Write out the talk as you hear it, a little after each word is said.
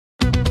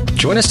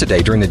Join us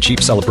today during the Jeep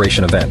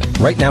Celebration event.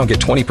 Right now, get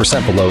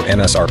 20% below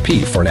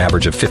MSRP for an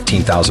average of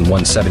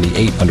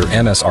 $15,178 under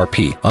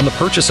MSRP on the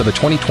purchase of a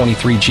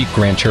 2023 Jeep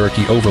Grand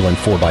Cherokee Overland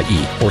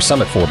 4xE or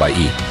Summit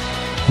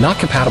 4xE. Not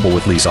compatible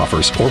with lease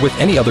offers or with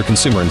any other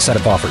consumer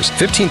incentive offers.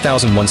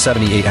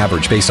 $15,178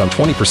 average based on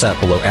 20%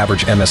 below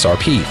average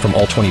MSRP from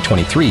all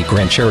 2023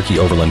 Grand Cherokee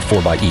Overland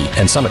 4xE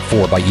and Summit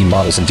 4xE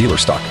models in dealer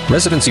stock.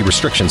 Residency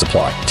restrictions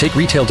apply. Take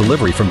retail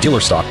delivery from dealer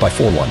stock by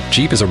 4/1.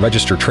 Jeep is a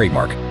registered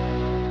trademark.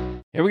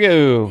 Here we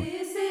go.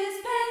 This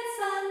is Penn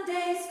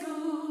Sunday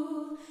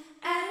School,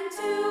 and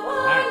to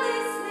our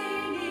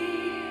listening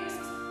ears,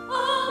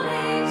 old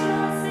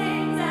angel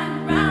sings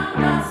and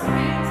round us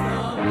rings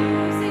the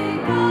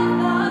music of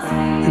the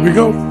spheres. Here we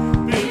go.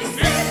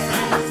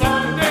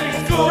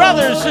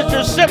 Brothers,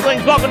 sisters,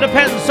 siblings, welcome to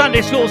Penn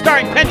Sunday School,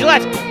 starring Penn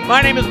Jillette.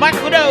 My name is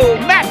Michael Godot.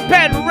 Matt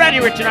Penn,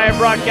 Randy Rich, and I are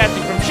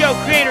broadcasting from Show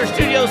Creator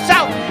Studios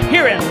South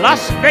here in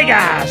Las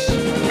Vegas.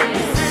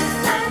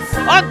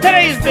 On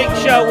today's big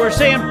show, we're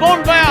saying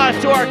bon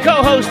voyage to our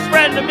co-host,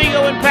 friend,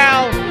 amigo, and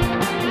pal,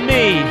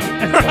 me.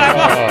 I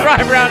walk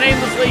drive around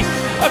aimlessly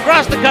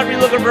across the country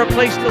looking for a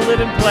place to live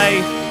and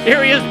play.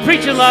 Here he is,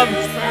 preaching love,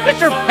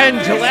 Mr. Penn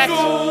Jillette.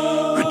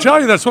 I tell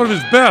you, that's one of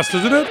his best,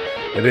 isn't it?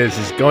 It is.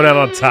 He's going out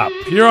on top.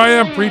 Here I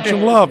am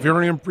preaching love. Here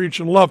I am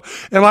preaching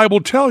love. And I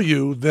will tell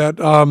you that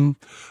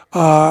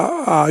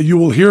you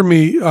will hear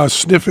me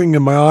sniffing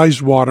and my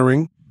eyes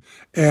watering.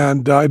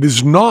 And it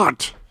is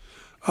not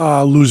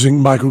losing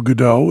Michael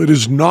Godot. It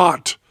is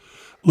not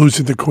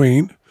losing the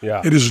Queen.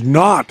 Yeah. It is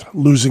not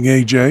losing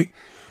AJ.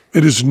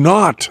 It is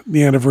not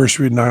the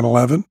anniversary of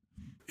 9/11.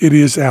 It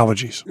is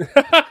allergies.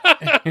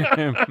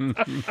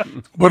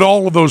 But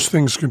all of those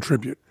things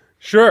contribute.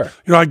 Sure.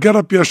 You know, I got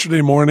up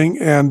yesterday morning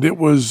and it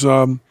was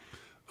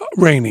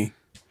rainy.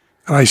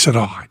 And I said,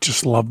 I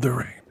just love the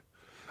rain.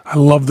 I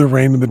love the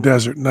rain in the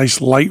desert.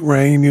 Nice light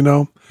rain, you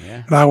know.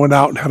 Yeah. And I went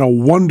out and had a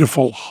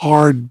wonderful,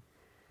 hard,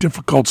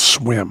 difficult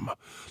swim.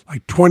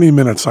 Like 20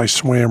 minutes I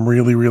swam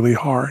really, really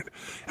hard.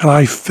 And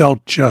I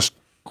felt just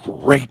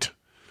great.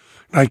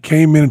 And I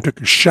came in and took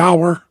a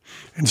shower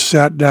and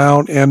sat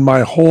down and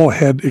my whole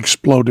head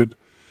exploded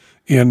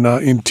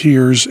in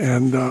tears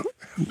and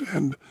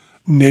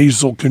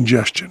nasal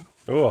congestion.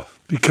 Oh.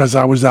 Because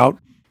I was out,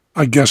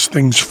 I guess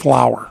things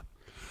flower.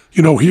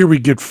 You know, here we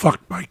get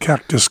fucked by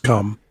cactus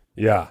cum.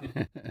 Yeah.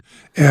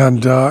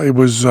 And it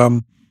was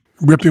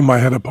ripping my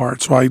head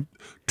apart. So I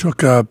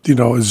took a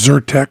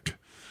Zyrtec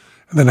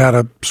and then had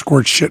a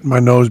squirt shit in my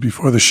nose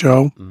before the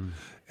show.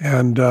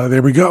 And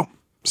there we go.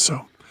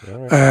 So,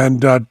 right.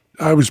 And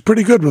I was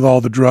pretty good with all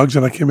the drugs.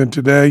 And I came in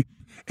today.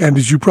 And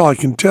as you probably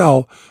can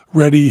tell,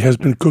 Reddy has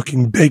been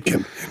cooking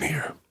bacon in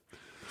here.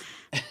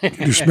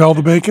 Can you smell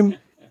the bacon?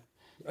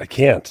 I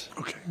can't.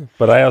 Okay.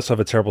 But I also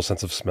have a terrible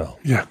sense of smell.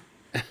 Yeah.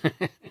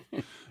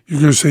 You're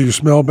going to say you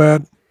smell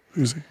bad?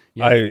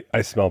 Yeah.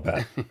 I smell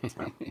bad.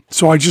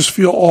 So I just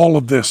feel all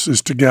of this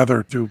is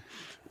together to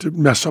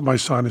mess up my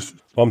sinuses.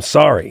 Well, I'm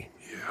sorry.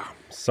 Yeah.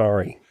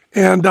 Sorry.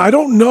 And I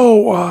don't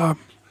know,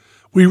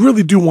 we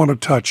really do want to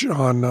touch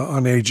on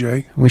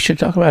AJ. We should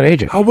talk about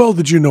AJ. How well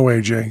did you know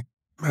AJ?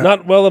 Matt?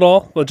 Not well at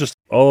all, but just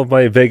all of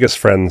my Vegas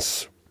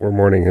friends were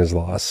mourning his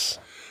loss.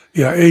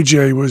 Yeah,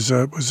 AJ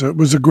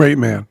was a great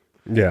man.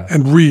 Yeah.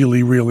 And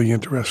really, really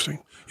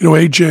interesting. You know,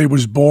 AJ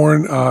was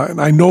born, and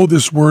I know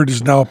this word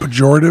is now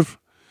pejorative,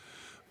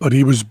 but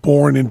he was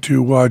born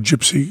into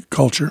gypsy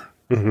culture.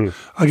 Mm-hmm.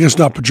 I guess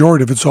not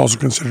pejorative, it's also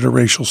considered a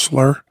racial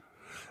slur.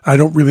 I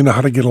don't really know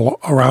how to get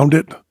around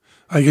it.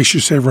 I guess you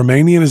say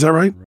Romanian, is that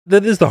right?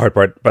 That is the hard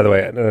part, by the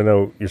way. And I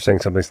know you're saying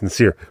something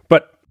sincere,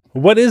 but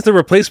what is the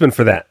replacement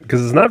for that?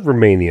 Because it's not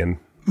Romanian.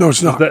 No,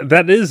 it's not.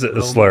 That is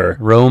a slur.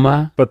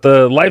 Roma. But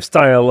the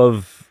lifestyle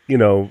of,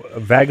 a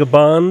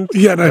vagabond.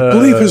 Yeah, and I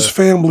believe his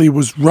family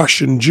was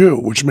Russian Jew,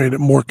 which made it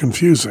more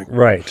confusing.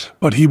 Right.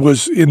 But he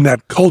was in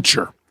that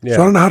culture. Yeah.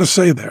 So I don't know how to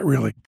say that,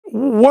 really.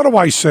 What do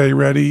I say,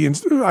 Reddy?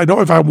 I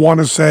don't, if I want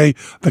to say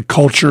the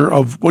culture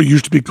of what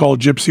used to be called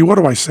gypsy, what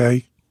do I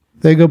say?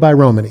 They go by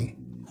Romany.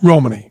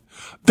 Romany.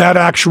 That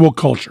actual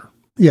culture.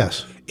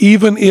 Yes.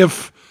 Even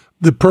if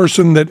the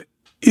person that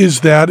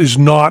is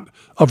not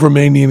of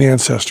Romanian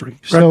ancestry.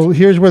 Correct? So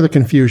here's where the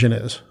confusion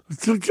is.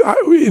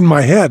 In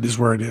my head is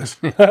where it is.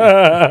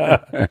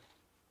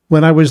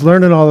 When I was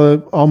learning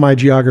all my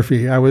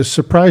geography, I was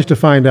surprised to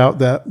find out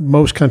that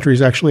most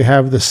countries actually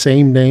have the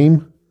same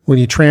name. When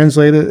you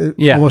translate it,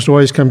 it almost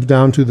always comes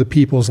down to the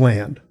people's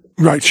land.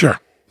 Right, sure.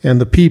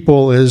 And the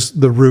people is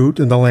the root,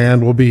 and the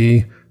land will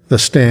be the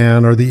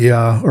stan or the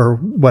or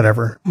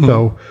whatever. Mm.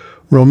 So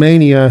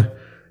Romania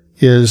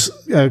is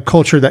a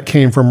culture that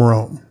came from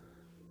Rome.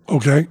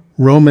 Okay.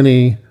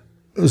 Romany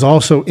is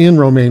also in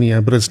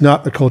Romania, but it's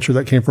not the culture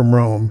that came from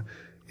Rome.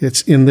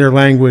 It's in their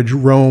language.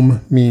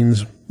 Rome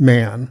means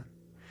man.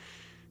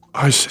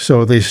 I see.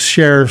 So they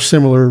share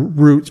similar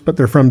roots, but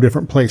they're from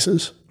different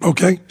places.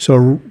 Okay.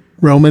 So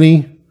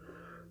Romany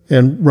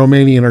and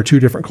Romanian are two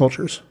different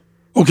cultures.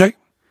 Okay.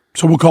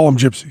 So we'll call them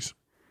gypsies.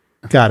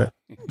 Got it.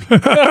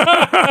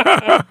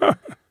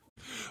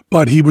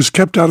 But he was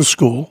kept out of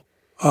school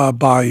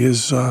by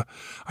his, I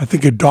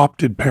think,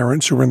 adopted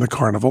parents who were in the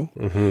carnival.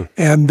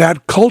 And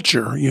that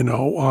culture,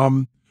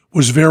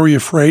 was very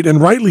afraid,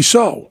 and rightly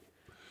so,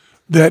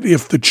 that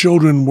if the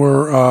children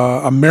were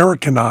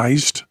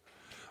Americanized,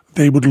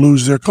 they would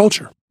lose their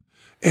culture.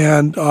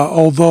 And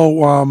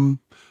although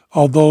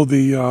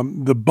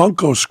the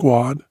Bunko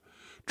Squad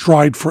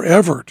tried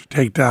forever to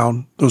take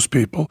down those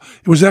people,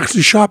 it was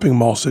actually shopping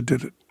malls that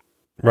did it.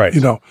 Right.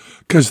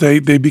 Because they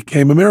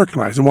became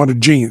Americanized and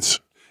wanted jeans.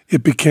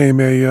 It became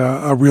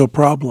a real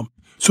problem.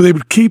 So they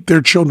would keep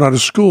their children out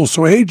of school.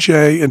 So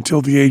AJ,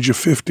 until the age of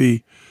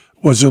 50,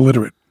 was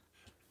illiterate.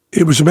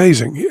 It was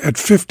amazing. At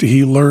 50,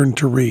 he learned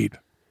to read.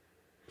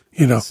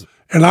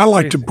 And I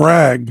like to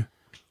brag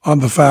on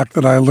the fact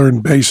that I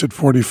learned bass at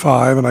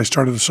 45 and I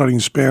started studying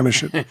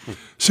Spanish at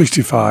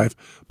 65.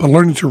 But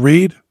learning to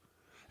read,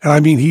 and I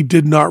mean, he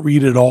did not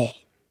read at all.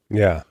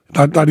 Yeah.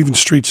 Not even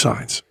street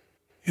signs,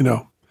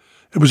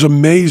 It was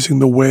amazing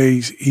the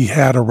ways he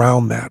had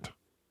around that.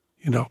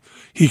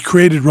 He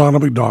created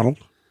Ronald McDonald.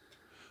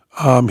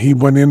 He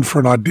went in for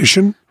an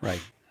audition.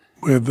 Right.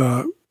 With,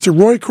 is it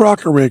Roy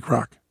Kroc or Ray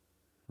Kroc?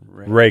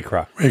 Ray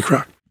Kroc. Ray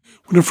Kroc.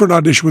 Went in for an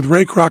audition with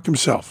Ray Kroc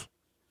himself.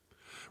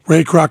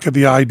 Ray Kroc had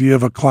the idea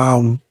of a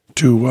clown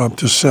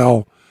to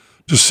sell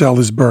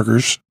his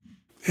burgers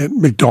at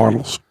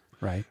McDonald's.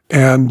 Right.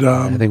 And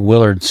I think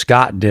Willard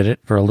Scott did it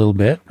for a little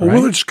bit. well, right?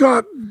 Willard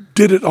Scott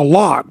did it a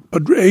lot,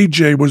 but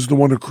AJ was the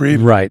one who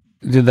created it. Right.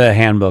 Did the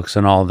handbooks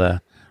and all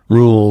the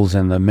rules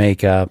and the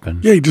makeup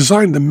and Yeah, he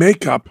designed the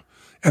makeup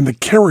and the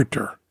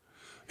character.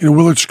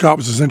 Willard Scott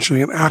was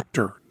essentially an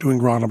actor doing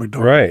Ronald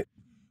McDonald. Right.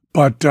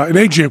 But and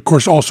AJ, of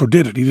course, also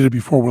did it. He did it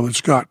before Willard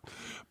Scott.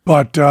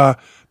 But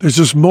there's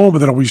this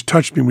moment that always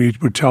touched me when he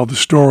would tell the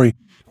story,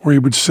 where he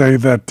would say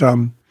that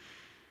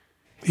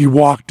he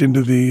walked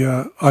into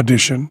the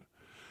audition,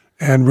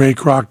 and Ray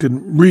Kroc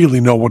didn't really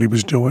know what he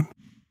was doing.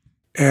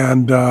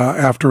 And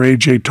after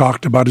AJ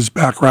talked about his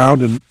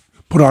background and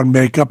put on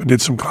makeup and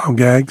did some clown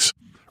gags,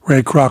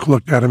 Ray Kroc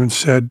looked at him and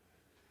said,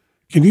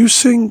 "Can you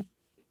sing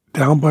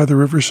Down by the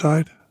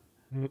Riverside?"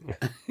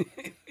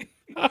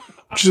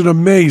 Which is an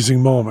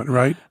amazing moment,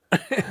 right?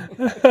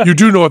 You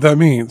do know what that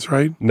means,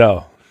 right?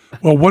 No.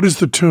 Well, what is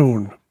the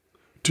tune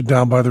to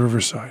Down by the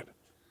Riverside?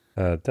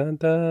 Dun, dun,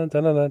 dun,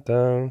 dun, dun,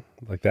 dun.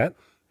 Like that?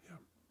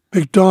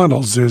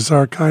 McDonald's is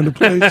our kind of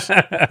place.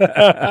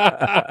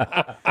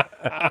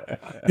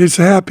 It's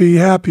a happy,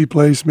 happy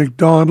place.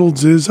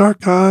 McDonald's is our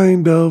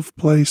kind of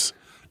place.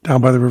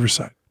 Down by the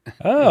Riverside.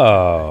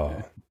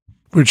 Oh.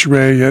 Which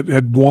Ray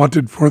had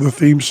wanted for the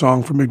theme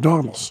song for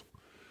McDonald's.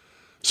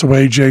 So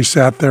AJ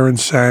sat there and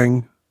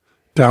sang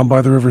Down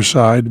by the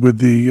Riverside with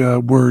the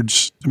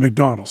words to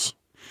McDonald's.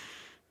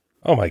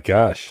 Oh, my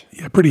gosh.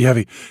 Yeah, pretty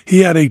heavy. He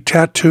had a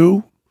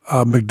tattoo,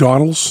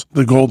 McDonald's,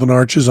 the Golden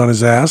Arches, on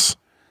his ass.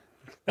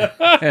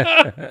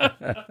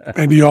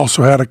 And he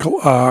also had a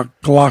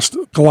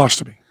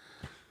colostomy,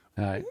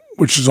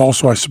 which is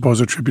also, I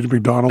suppose, a tribute to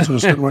McDonald's in a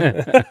certain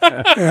way.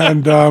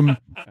 And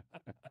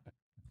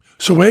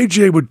so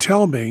AJ would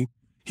tell me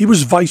he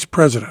was vice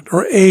president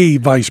or a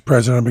vice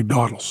president of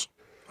McDonald's.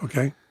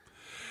 Okay,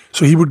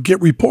 so he would get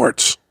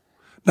reports.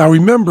 Now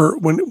remember,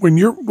 when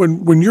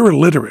you're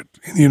illiterate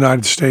in the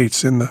United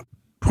States in the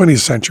 20th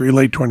century,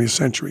 late 20th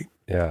century,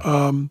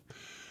 Yeah.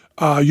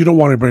 you don't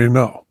want anybody to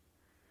know.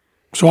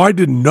 So I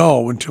didn't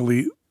know until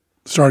he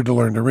started to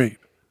learn to read,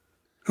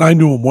 and I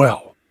knew him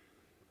well.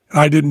 And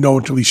I didn't know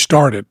until he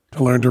started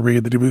to learn to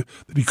read that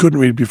he couldn't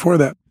read before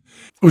that.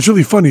 It was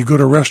really funny. You go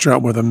to a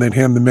restaurant with him, they'd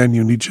hand the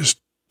menu, and he'd just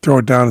throw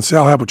it down and say,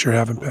 "I'll have what you're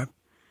having, Ben."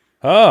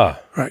 Right.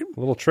 Right.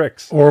 Little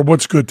tricks. Or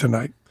 "What's good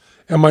tonight?"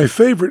 And my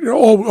favorite,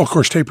 of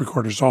course, tape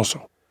recorders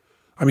also.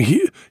 I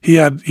mean, he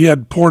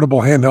had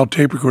portable handheld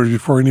tape recorders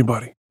before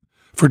anybody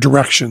for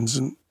directions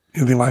and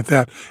anything like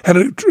that. Had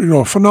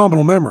a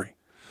phenomenal memory.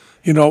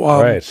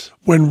 Right.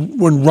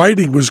 When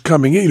writing was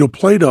coming in,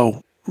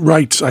 Plato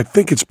writes. I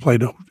think it's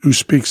Plato who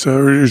speaks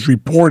or is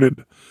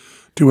reported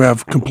to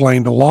have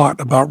complained a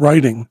lot about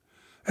writing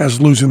as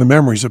losing the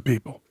memories of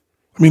people.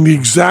 I mean, the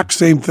exact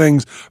same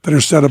things that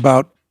are said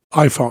about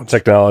iPhones.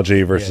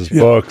 Technology versus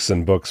books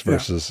and books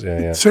versus,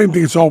 yeah. Same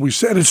thing it's always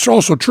said. It's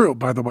also true,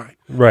 by the way.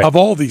 Right. Of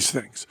all these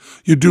things,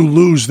 you do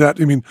lose that.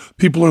 I mean,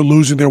 people are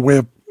losing their way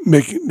of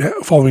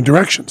following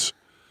directions.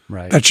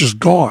 right. That's just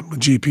gone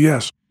with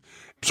GPS.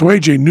 So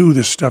AJ knew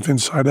this stuff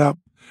inside out.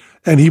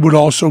 And he would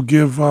also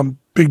give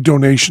big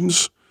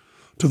donations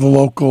to the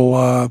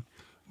local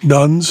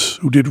nuns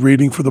who did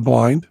reading for the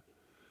blind.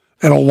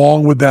 And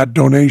along with that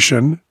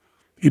donation,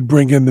 he'd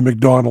bring in the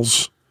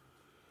McDonald's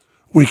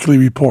weekly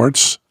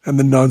reports, and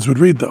the nuns would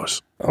read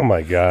those. Oh,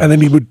 my God. And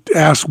then he would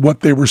ask what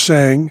they were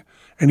saying,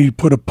 and he'd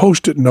put a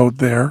Post-it note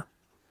there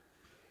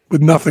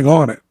with nothing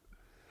on it.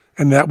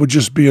 And that would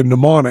just be a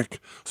mnemonic.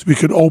 So we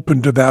could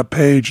open to that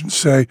page and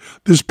say,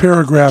 this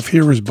paragraph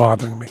here is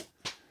bothering me.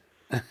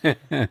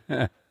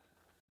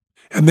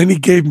 And then he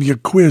gave me a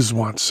quiz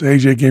once.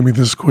 AJ gave me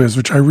this quiz,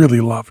 which I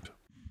really loved.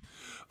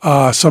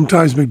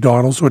 Sometimes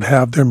McDonald's would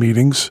have their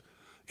meetings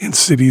in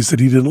cities that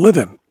he didn't live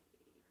in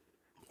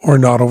or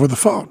not over the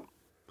phone.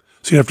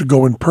 So you have to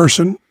go in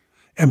person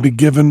and be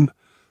given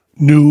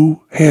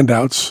new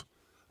handouts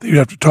that you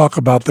have to talk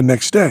about the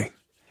next day.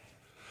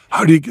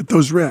 How do you get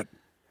those read?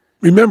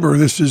 Remember,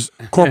 this is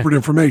corporate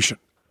information,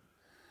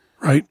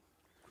 right?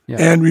 Yeah.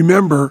 And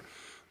remember,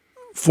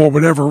 for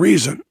whatever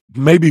reason,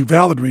 maybe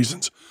valid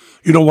reasons,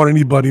 you don't want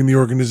anybody in the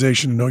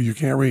organization to know you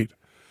can't read.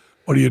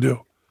 What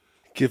do?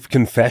 Give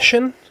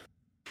confession?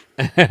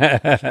 You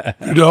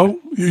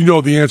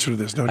know the answer to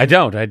this, don't you? I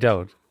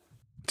don't.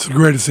 It's the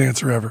greatest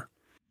answer ever.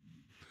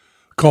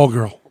 Call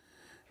girl.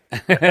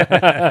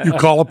 You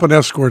call up an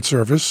escort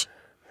service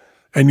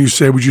and you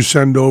say, would you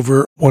send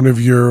over one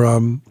of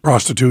your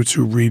prostitutes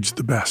who reads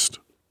the best?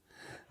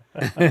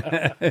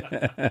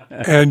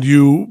 And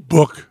you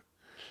book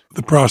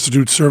the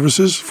prostitute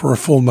services for a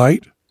full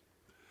night,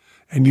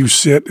 and you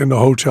sit in a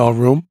hotel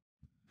room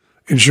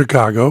in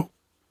Chicago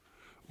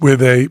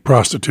with a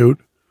prostitute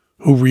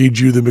who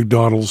reads you the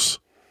McDonald's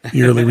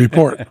yearly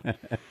report,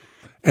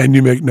 and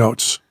you make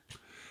notes.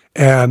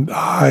 And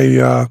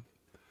I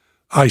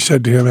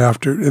said to him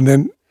after, and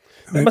then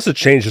It must have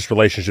changed his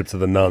relationship to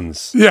the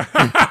nuns. yeah.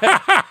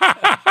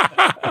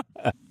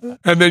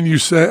 And then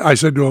I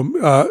said to him,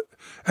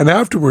 and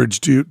afterwards,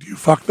 do you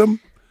fuck them?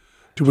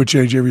 To which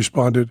AJ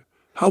responded,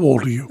 how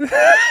old are you? Is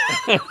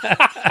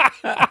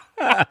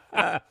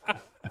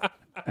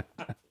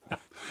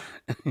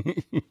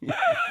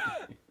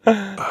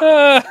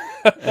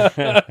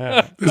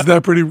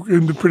that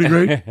pretty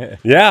great?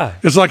 Yeah.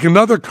 It's like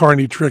another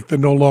carny trick that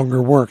no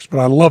longer works, but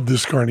I love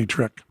this carny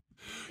trick.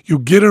 You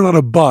get in on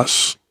a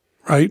bus,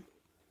 right?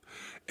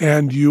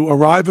 And you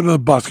arrive in a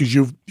bus because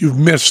you've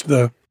missed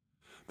the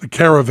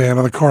caravan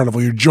of the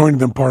carnival. You're joining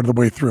them part of the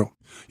way through.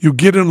 You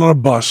get in on a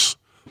bus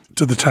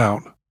to the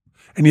town,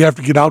 and you have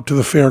to get out to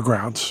the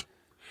fairgrounds.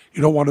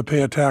 You don't want to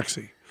pay a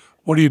taxi.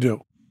 What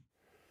do?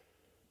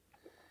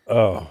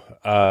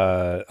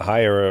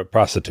 Hire a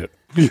prostitute.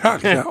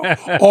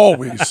 Yeah,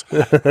 always.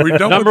 We're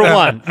done Number with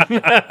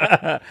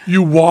that. one.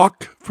 You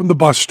walk from the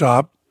bus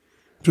stop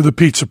to the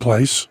pizza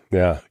place.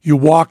 Yeah. You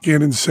walk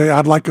in and say,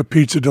 I'd like a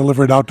pizza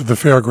delivered out to the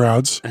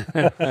fairgrounds,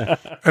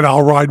 and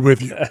I'll ride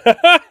with you.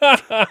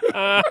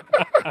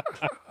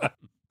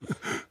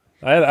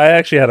 I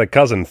actually had a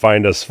cousin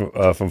find us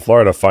from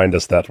Florida, find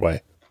us that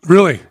way.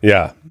 Really?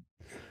 Yeah.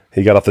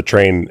 He got off the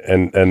train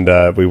and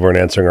we weren't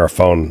answering our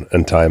phone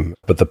in time,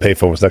 but the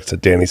payphone was next to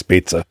Danny's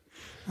Pizza.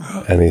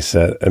 And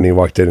he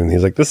walked in and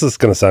he's like, this is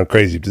going to sound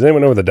crazy. Does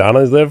anyone know where the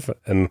Donnas live?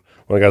 And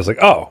one guy was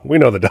like, oh, we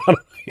know the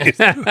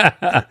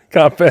Donnas.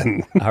 Cop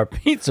in. Our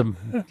pizza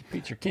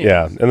king.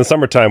 Yeah. In the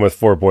summertime with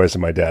 4 boys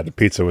and my dad, the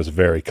pizza was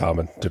very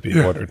common to be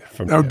ordered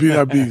from That'd be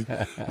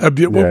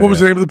what was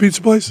the name of the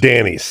pizza place?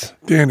 Danny's.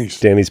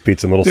 Danny's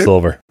Pizza in Little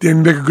Silver.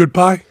 Danny make a good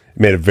pie?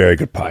 Made a very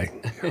good pie.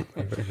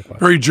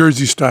 Very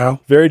Jersey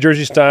style. Very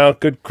Jersey style,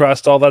 good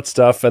crust, all that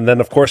stuff. And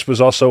then, of course, was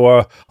also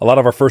a lot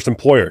of our first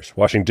employers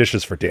washing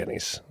dishes for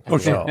Danny's. Oh,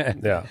 sure.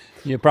 Yeah.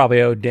 You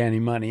probably owed Danny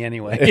money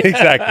anyway.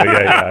 Exactly.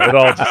 Yeah.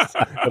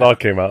 It all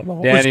came out.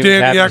 Was Danny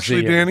Danny happy to actually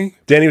see you. Danny?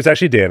 Danny was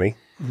actually Danny.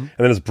 And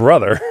then his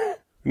brother,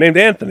 named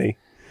Anthony,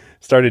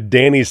 started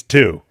Danny's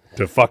 2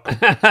 to fuck with.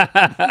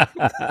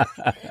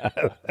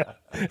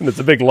 And it's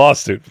a big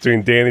lawsuit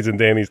between Danny's and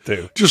Danny's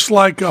 2. Just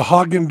like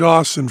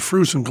Haagen-Dazs and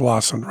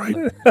Frusenglassen, right?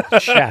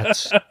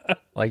 Shats.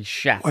 Like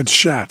Shats. Like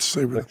Schatz.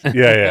 They were,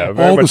 Yeah.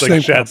 Very All the much like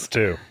same Shats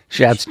 2.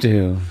 Shats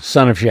too.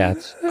 Son of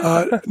Shats.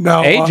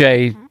 now,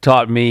 AJ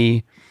taught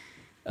me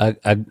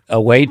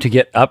a way to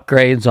get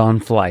upgrades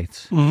on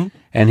flights. Mm-hmm.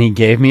 And he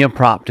gave me a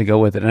prop to go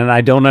with it. And I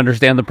don't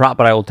understand the prop,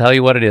 but I will tell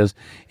you what it is.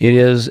 It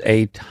is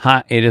a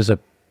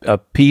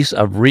piece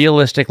of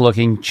realistic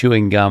looking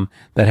chewing gum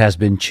that has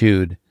been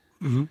chewed.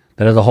 Mm-hmm.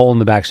 That has a hole in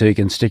the back so you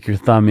can stick your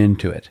thumb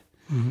into it.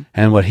 Mm-hmm.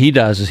 And what he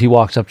does is he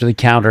walks up to the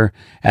counter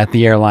at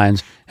the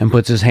airlines and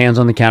puts his hands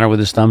on the counter with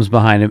his thumbs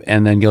behind him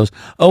and then goes,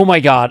 oh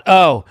my God,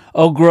 oh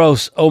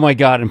gross, oh my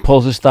God, and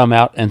pulls his thumb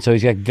out. And so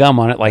he's got gum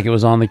on it like it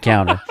was on the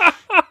counter.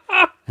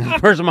 And the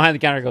person behind the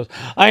counter goes,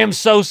 I am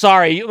so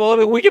sorry.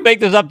 Well, we can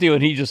make this up to you.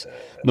 And he just,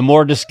 the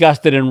more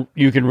disgusted and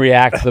you can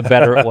react, the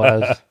better it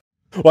was.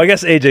 Well, I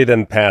guess AJ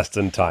then passed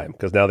in time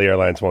because now the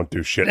airlines won't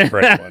do shit for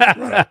anyone.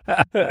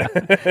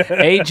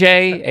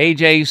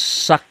 AJ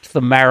sucked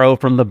the marrow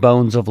from the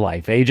bones of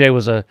life. AJ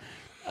was a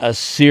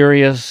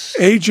serious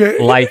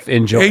life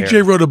enjoyer.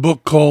 AJ wrote a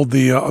book called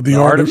The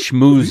Art of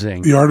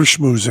Schmoozing. The Art of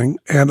Schmoozing,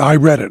 and I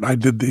read it. I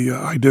did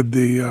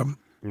the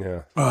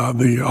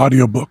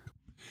audio book.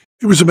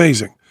 It was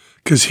amazing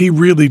because he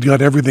really got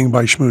everything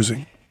by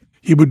schmoozing.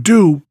 He would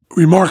do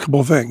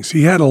remarkable things.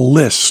 He had a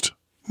list.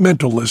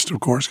 Mental list, of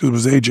course, because it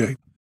was AJ.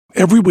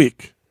 Every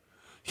week,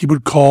 he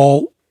would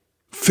call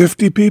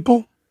 50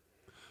 people,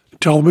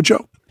 tell them a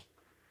joke.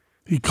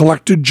 He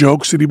collected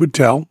jokes that he would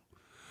tell,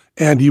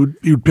 and he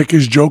would pick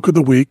his joke of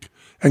the week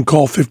and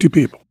call 50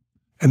 people.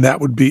 And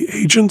that would be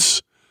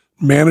agents,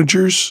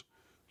 managers,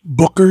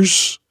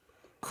 bookers,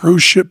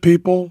 cruise ship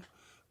people,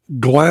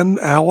 Glenn,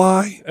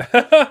 Ally,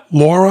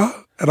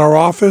 Laura at our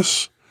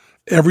office,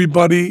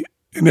 everybody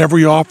in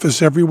every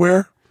office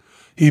everywhere.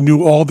 He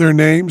knew all their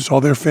names, all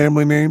their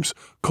family names.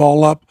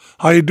 Call up.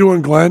 How you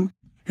doing, Glenn?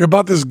 Hear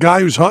about this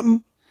guy who's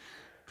hunting?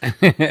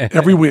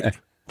 Every week.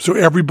 So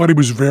everybody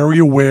was very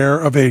aware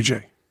of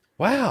AJ.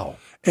 Wow.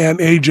 And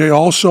AJ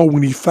also,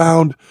 when he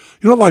found,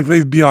 like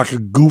they'd be like a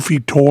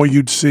goofy toy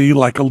you'd see,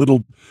 like a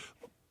little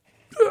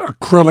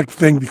acrylic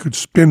thing that could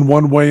spin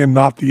one way and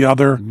not the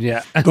other.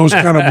 Yeah. Those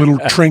kind of little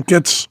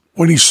trinkets.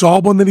 When he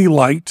saw one that he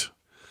liked,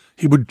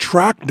 he would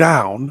track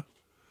down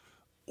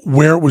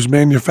where it was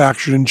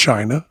manufactured in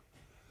China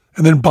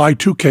and then buy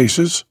 2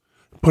 cases,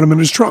 put them in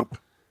his trunk.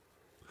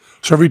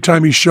 So every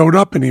time he showed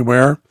up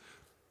anywhere,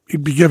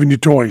 he'd be giving you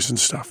toys and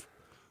stuff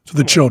to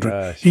the children.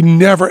 Gosh. He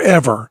never,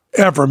 ever,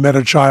 ever met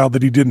a child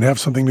that he didn't have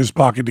something in his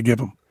pocket to give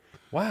him.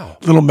 Wow.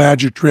 Little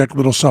magic trick,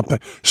 little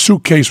something.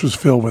 Suitcase was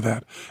filled with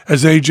that.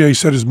 As AJ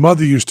said, his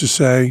mother used to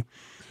say,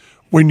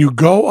 when you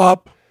go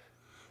up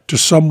to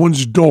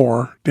someone's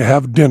door to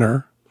have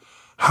dinner,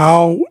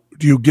 how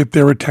do you get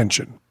their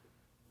attention?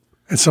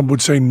 And someone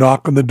would say,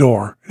 knock on the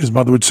door. His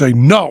mother would say,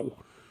 no,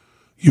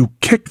 you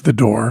kick the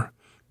door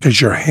because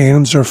your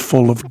hands are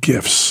full of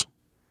gifts.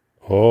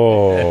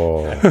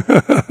 Oh.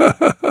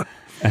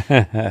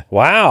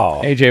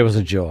 Wow. AJ was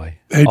a joy.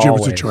 AJ was a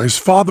Always. joy. His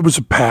father was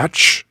a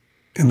patch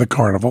in the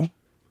carnival.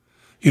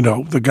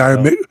 The guy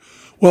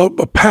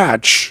a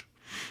patch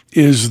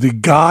is the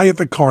guy at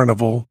the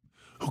carnival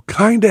who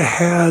kind of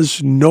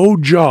has no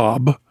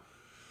job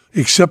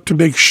except to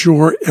make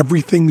sure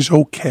everything's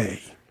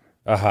okay.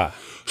 Uh-huh.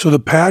 So the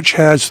patch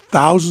has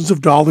thousands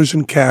of dollars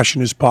in cash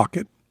in his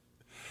pocket,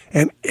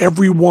 and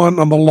everyone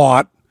on the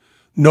lot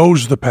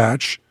knows the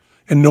patch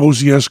and knows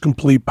he has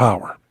complete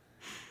power.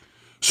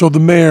 So the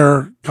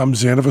mayor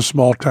comes in of a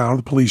small town,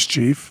 the police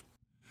chief,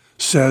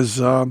 says,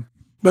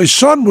 my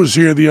son was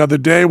here the other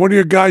day. One of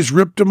your guys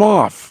ripped him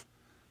off.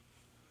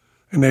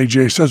 And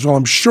AJ says, well,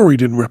 I'm sure he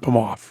didn't rip him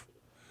off.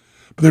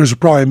 But there's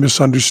probably a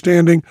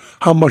misunderstanding.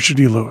 How much did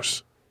he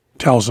lose?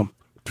 Tells him.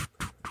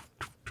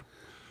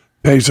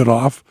 Pays it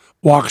off.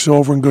 Walks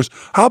over and goes,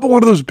 how about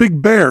one of those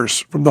big bears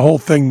from the whole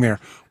thing there?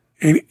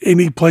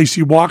 Any place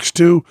he walks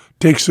to,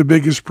 takes the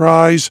biggest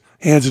prize,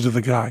 hands it to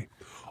the guy.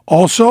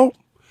 Also,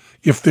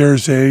 if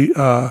there's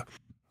a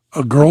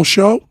girly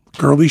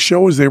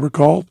show, as they were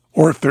called,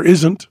 or if there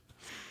isn't,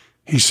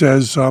 he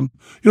says,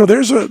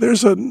 there's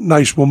a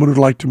nice woman who'd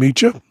like to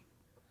meet you.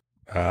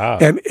 Ah.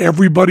 And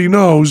everybody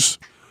knows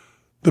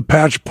the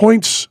patch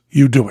points,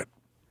 you do it.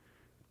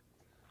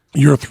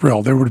 You're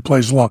thrilled. Everybody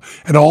plays along.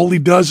 And all he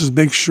does is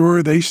make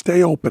sure they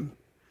stay open.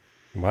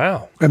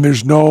 Wow. And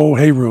there's no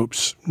hay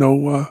roops,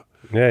 no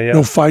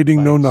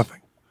fighting, no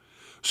nothing.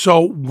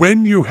 So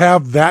when you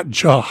have that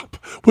job,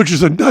 which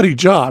is a nutty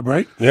job,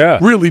 right? Yeah.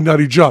 Really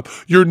nutty job.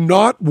 You're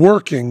not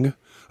working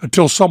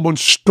until someone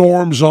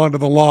storms onto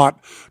the lot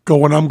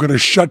going, I'm going to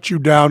shut you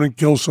down and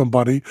kill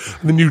somebody.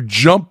 And then you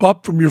jump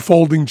up from your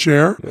folding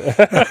chair at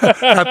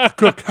the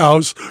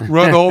cookhouse,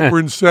 run over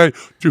and say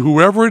to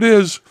whoever it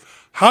is,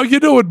 how you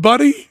doing,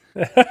 buddy?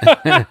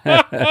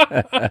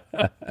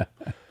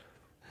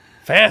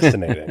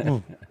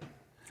 Fascinating.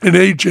 And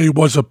AJ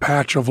was a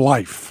patch of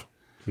life.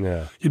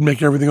 Yeah. He'd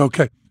make everything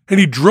okay. And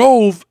he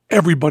drove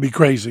everybody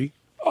crazy,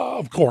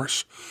 of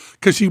course,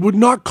 because he would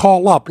not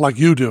call up like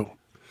you do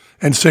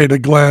and say to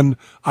Glenn,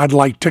 I'd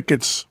like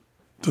tickets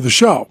to the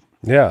show.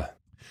 Yeah.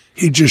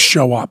 He'd just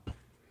show up.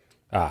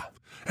 Ah.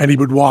 And he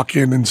would walk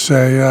in and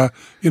say,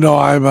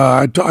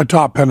 I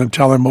taught Penn and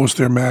Teller most of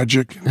their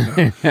magic.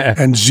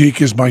 And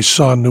Zeke is my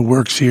son who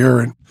works here.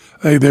 And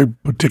they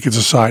put tickets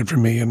aside for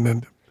me.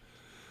 And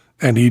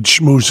he'd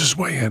schmooze his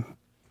way in.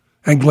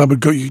 And Glenn would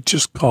go, you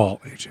just call,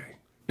 AJ.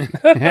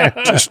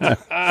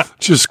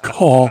 just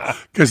call.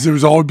 Because there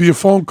would always be a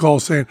phone call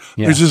saying,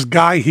 there's this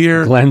guy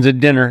here. Glenn's at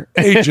dinner.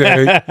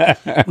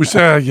 AJ. We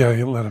say,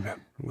 you let him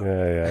in.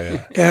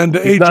 Yeah. And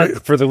He's AJ,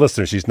 not, for the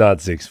listeners, he's not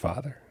Zeke's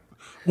father.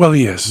 well,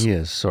 he is. He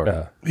is, sort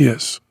of. He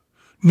is.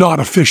 Not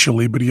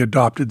officially, but he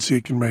adopted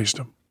Zeke and raised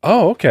him.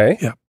 Oh, okay.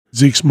 Yeah.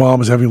 Zeke's mom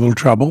was having a little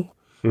trouble,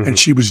 and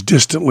she was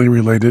distantly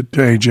related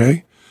to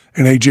AJ.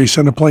 And AJ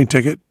sent a plane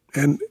ticket,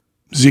 and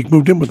Zeke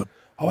moved in with him,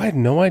 Oh, I had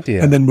no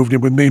idea. and then moved in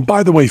with me. And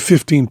by the way,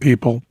 15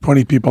 people,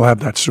 20 people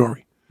have that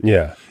story.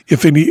 yeah.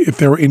 If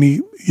there were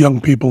any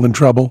young people in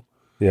trouble,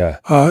 Yeah.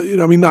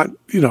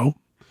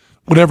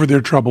 whatever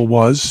their trouble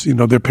was,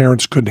 their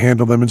parents couldn't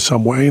handle them in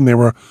some way, and they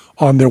were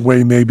on their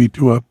way maybe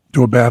to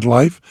a bad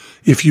life.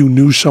 If you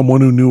knew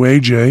someone who knew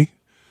AJ,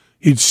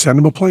 you'd send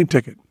them a plane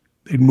ticket.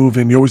 They'd move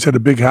in. He always had a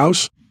big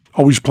house,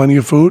 always plenty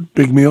of food,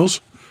 big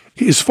meals.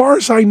 As far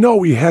as I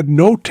know, he had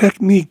no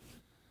technique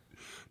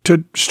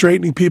to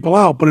straightening people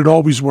out, but it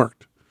always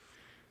worked.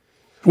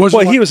 It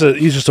wasn't Well,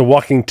 he's just a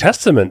walking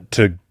testament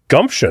to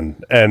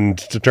gumption and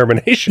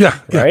determination. Yeah.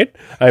 Right?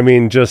 I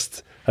mean,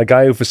 just a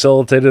guy who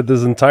facilitated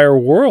this entire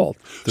world.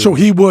 So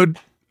he would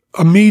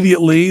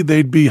immediately,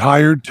 they'd be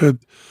hired to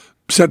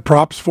set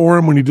props for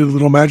him when he did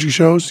little magic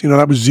shows.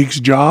 That was Zeke's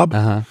job.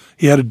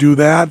 He had to do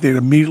that. They'd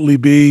immediately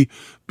be,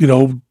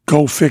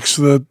 go fix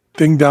the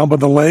thing down by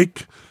the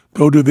lake,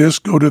 go do this,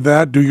 go do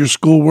that, do your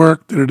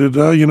schoolwork,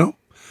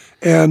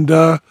 And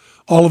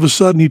all of a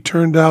sudden he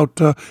turned out,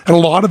 and a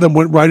lot of them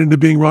went right into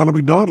being Ronald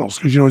McDonald's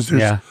because,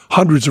 there's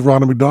hundreds of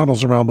Ronald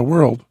McDonald's around the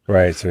world.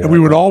 Right. So and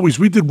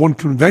we did one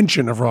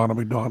convention of Ronald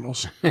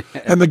McDonald's,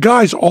 and the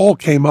guys all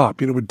came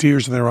up, with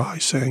tears in their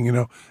eyes saying,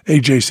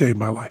 AJ saved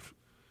my life.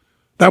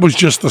 That was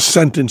just the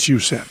sentence you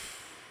said.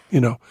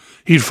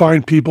 He'd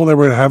find people that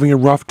were having a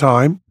rough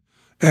time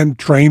and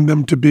train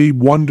them to be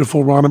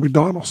wonderful Ronald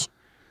McDonald's.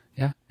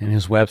 Yeah, and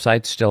his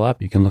website's still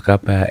up. You can look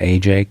up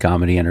AJ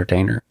Comedy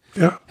Entertainer.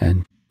 Yeah.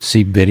 And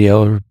see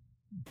video or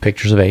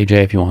pictures of AJ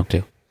if you want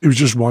to. It was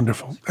just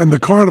wonderful. And the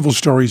carnival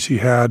stories he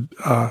had,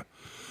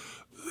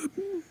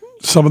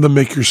 some of them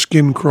make your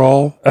skin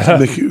crawl,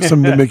 some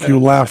of them make you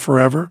laugh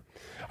forever.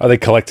 Are they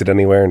collected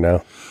anywhere?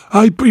 No.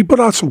 He put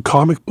out some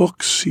comic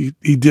books. He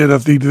did a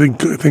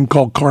thing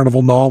called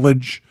Carnival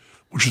Knowledge,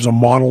 which is a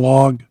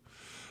monologue.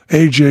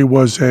 AJ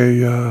was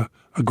a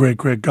great,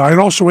 great guy. And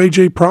also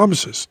AJ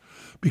Promises,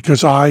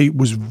 because I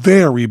was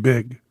very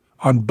big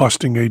on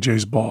busting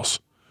AJ's balls.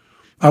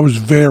 I was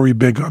very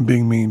big on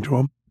being mean to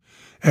him.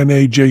 And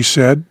AJ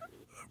said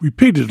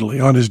repeatedly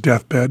on his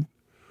deathbed,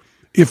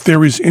 if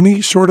there is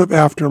any sort of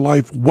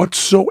afterlife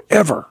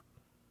whatsoever,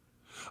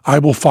 I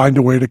will find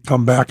a way to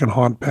come back and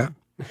haunt Penn.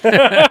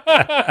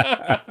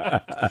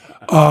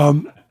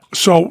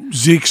 So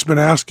Zeke's been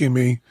asking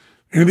me,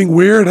 anything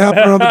weird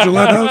happened around the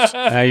Gillette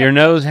house? Your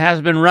nose has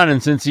been running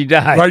since he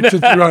died.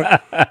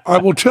 Right. I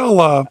will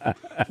tell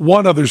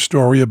one other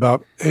story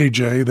about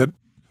AJ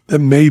that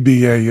may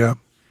be a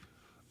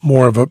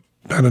more of a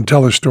Penn and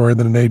Teller story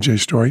than an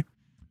AJ story.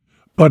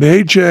 But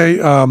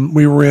AJ,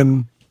 we were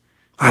in,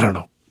 I don't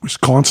know,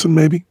 Wisconsin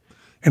maybe,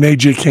 and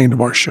AJ came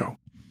to our show.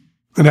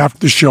 And after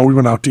the show, we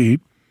went out to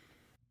eat.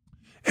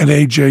 And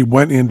AJ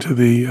went into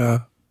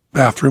the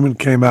bathroom and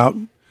came out,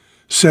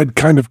 said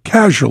kind of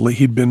casually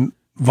he'd been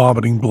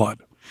vomiting blood.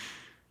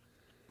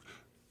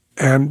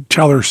 And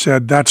Teller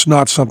said, that's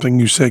not something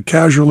you say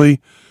casually.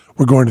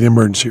 We're going to the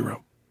emergency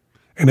room.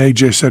 And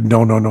AJ said,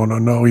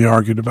 no. He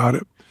argued about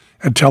it.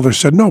 And Teller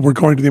said, no, we're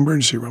going to the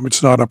emergency room.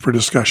 It's not up for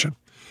discussion.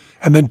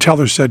 And then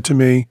Teller said to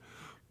me,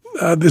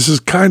 this is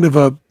kind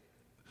of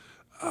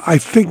I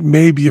think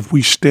maybe if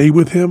we stay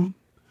with him,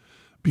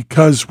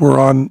 because we're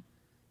on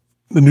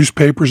the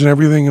newspapers and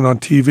everything and on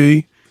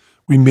TV,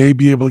 we may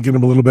be able to get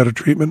him a little better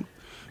treatment,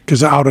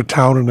 because out of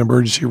town in an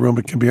emergency room,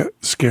 it can be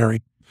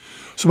scary.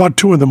 So about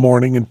 2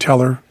 a.m, and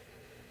Teller,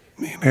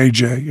 me and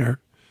AJ are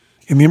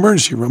in the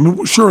emergency room.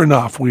 And sure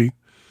enough, we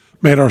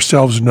made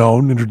ourselves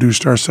known,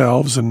 introduced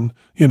ourselves, and,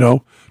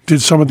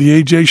 did some of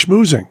the AJ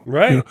schmoozing.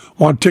 Right.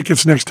 Want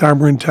tickets next time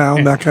we're in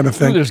town, that kind of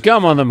thing. Ooh, there's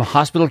gum on the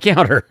hospital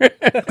counter.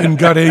 And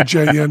got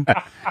AJ in.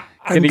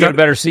 Can you get a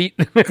better seat?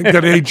 And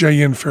got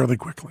AJ in fairly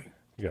quickly.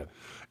 Good.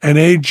 And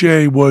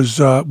AJ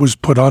was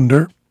put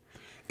under,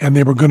 and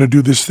they were going to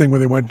do this thing where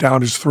they went down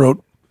his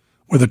throat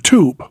with a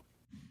tube.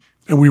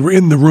 And we were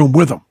in the room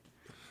with him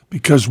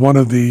because one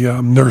of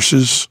the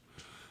nurses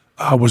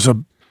was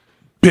a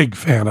big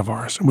fan of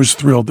ours and was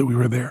thrilled that we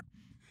were there.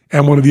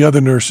 And one of the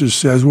other nurses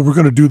says, well, we're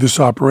going to do this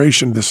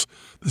operation, this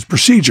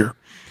procedure,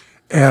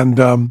 and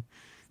you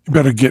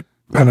better get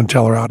Penn and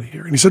Teller out of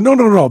here. And he said,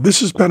 no,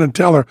 this is Penn and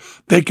Teller.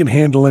 They can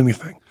handle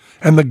anything.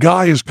 And the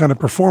guy, his kind of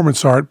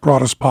performance art,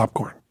 brought us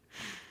popcorn.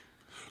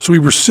 So we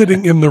were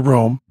sitting in the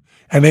room,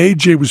 and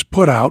AJ was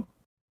put out,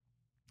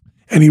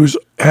 and he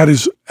had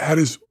his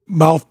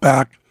mouth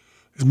back,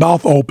 his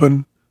mouth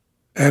open,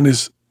 and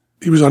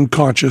he was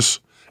unconscious,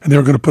 and they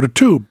were going to put a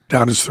tube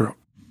down his throat.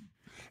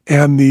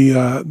 And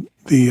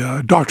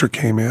the doctor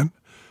came in,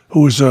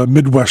 who was a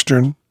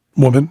Midwestern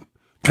woman,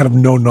 kind of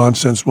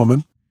no-nonsense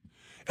woman.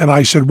 And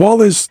I said, well,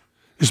 his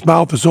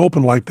mouth is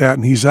open like that,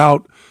 and he's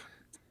out.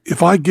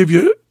 If I give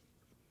you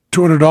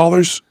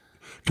 $200,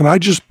 can I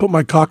just put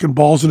my cock and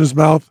balls in his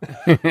mouth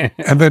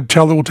and then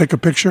Teller will take a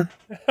picture?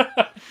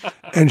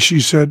 And she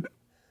said,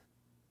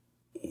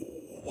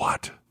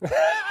 what?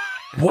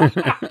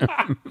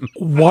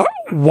 What?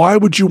 Why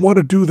would you want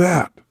to do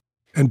that?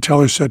 And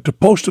Teller said, to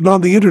post it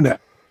on the internet.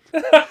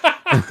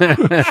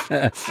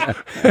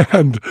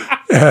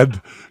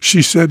 and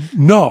she said,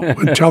 no.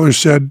 And Teller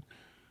said,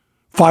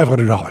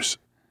 $500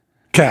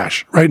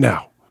 cash right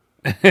now.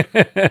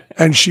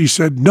 And she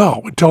said,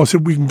 no. And Teller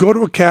said, we can go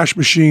to a cash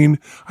machine.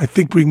 I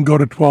think we can go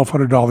to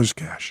 $1,200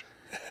 cash.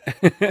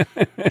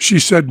 She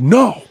said,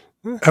 no.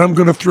 And I'm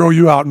going to throw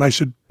you out. And I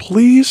said,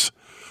 please,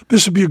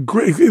 it'll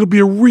be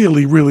a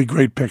really, really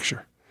great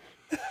picture.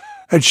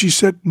 And she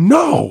said,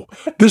 no,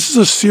 this is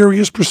a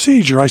serious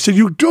procedure. I said,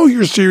 you do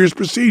your serious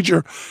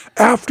procedure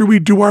after we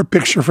do our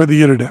picture for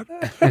the internet,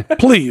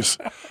 please.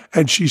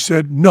 And she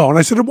said, no. And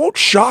I said, it won't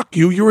shock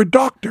you. You're a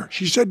doctor.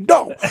 She said,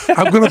 no,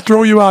 I'm going to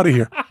throw you out of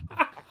here.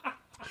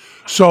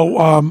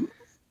 So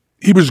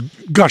he was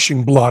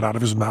gushing blood out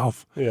of his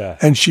mouth. Yeah.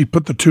 And she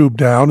put the tube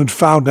down and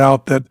found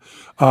out that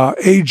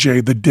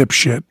AJ, the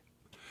dipshit,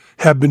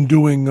 had been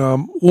doing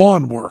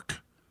lawn work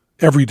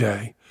every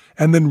day.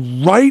 And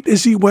then right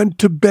as he went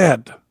to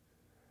bed,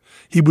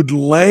 he would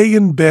lay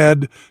in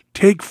bed,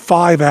 take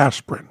 5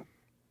 aspirin,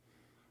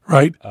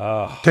 right?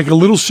 Take a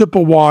little sip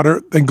of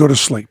water, then go to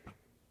sleep.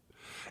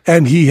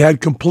 and he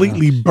had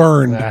completely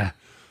burned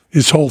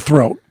his whole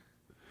throat.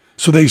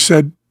 So they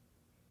said,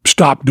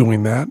 stop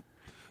doing that.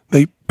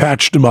 They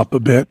patched him up a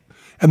bit,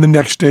 and the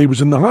next day he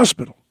was in the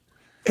hospital.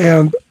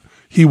 And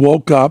he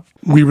woke up.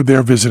 We were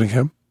there visiting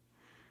him,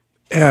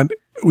 and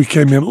we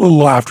came in a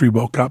little after he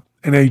woke up,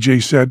 and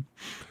AJ said,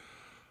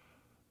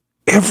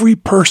 every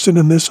person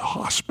in this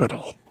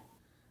hospital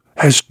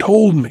has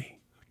told me,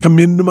 come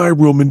into my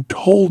room and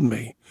told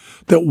me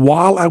that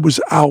while I was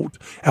out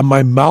and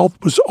my mouth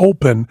was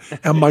open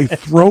and my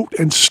throat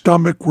and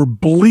stomach were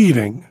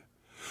bleeding,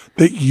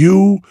 that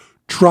you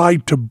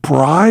tried to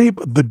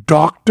bribe the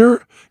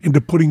doctor into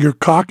putting your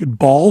cock and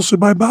balls in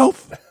my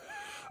mouth?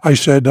 I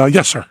said,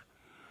 yes, sir.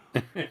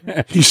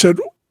 He said,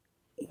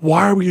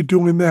 why were you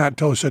doing that?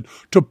 Until I said,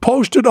 to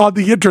post it on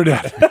the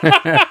internet.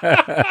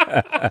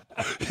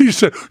 He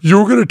said, you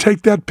were going to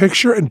take that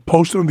picture and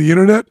post it on the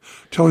internet?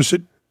 Until I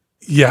said,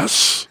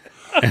 yes.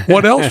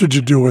 What else did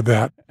you do with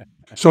that?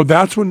 So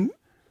that's when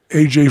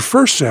AJ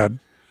first said,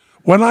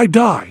 when I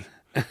die,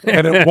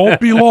 and it won't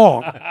be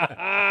long,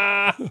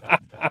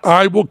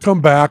 I will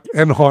come back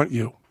and haunt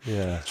you.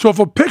 Yeah. So if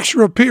a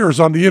picture appears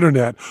on the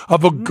internet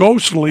of a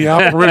ghostly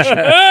apparition,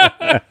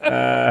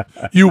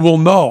 you will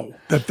know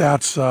that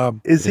that's.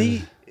 Is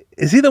he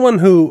the one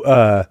who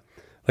like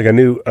a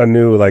new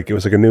like it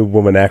was like a new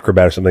woman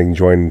acrobat or something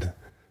joined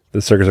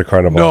the Circus or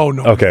Carnival?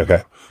 No.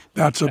 Okay.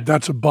 That's a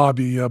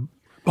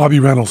Bobby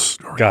Reynolds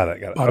story. Got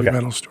it. Bobby Okay.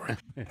 Reynolds story.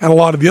 And a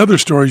lot of the other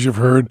stories you've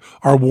heard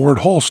are Ward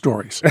Hall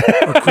stories,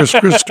 or Chris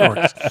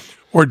stories,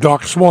 or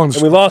Doc Swan And we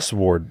stories. lost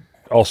Ward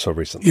also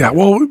recently. Yeah,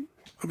 well,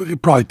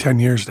 probably 10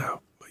 years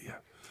now. But yeah,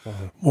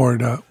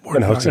 Ward. I've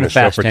been hosting Been a the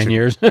show fast for 10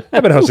 years.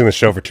 I've been hosting the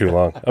show for too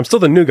long. I'm still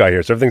the new guy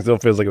here, so everything still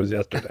feels like it was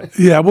yesterday.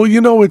 Yeah, well,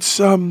 it's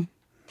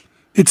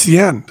the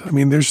end. I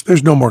mean,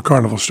 there's no more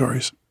carnival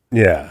stories.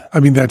 Yeah. I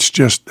mean, that's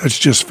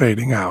just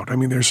fading out. I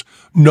mean, there's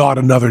not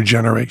another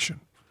generation.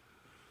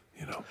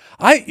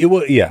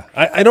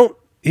 I don't.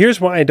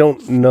 Here's why I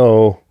don't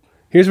know.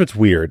 Here's what's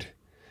weird,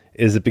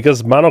 is that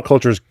because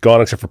monoculture's gone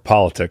except for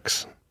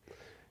politics,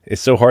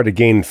 it's so hard to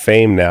gain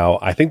fame now.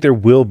 I think there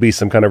will be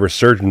some kind of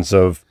resurgence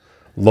of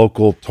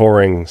local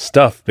touring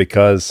stuff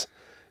because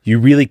you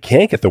really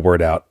can't get the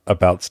word out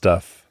about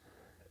stuff.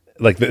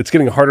 Like it's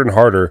getting harder and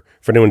harder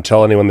for anyone to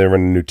tell anyone they're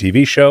in a new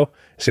TV show.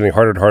 It's getting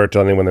harder and harder to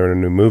tell anyone they're in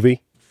a new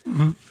movie.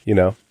 Mm-hmm. You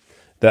know,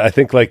 that I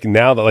think like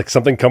now that like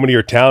something coming to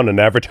your town and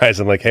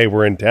advertising like, hey,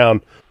 we're in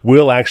town,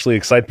 will actually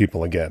excite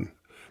people again.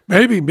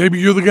 Maybe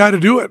you're the guy to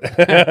do it.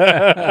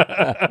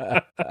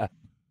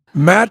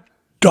 Matt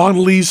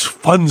Donnelly's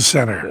Fun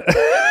Center.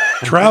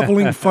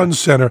 Traveling Fun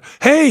Center.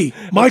 Hey,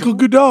 Michael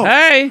Godot.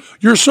 Hey.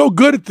 You're so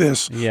good at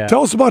this. Yeah.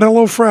 Tell us about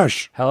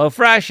HelloFresh.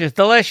 HelloFresh is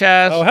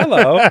delicious. Oh,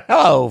 hello.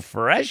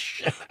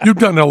 HelloFresh. You've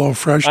done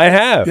HelloFresh. I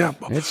have. Yeah.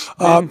 It's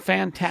been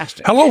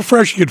fantastic.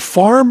 HelloFresh, you get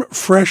farm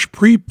fresh,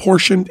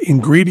 pre-portioned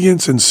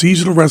ingredients and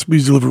seasonal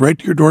recipes delivered right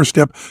to your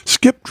doorstep.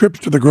 Skip trips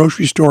to the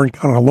grocery store and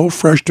count on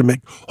HelloFresh to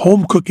make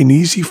home cooking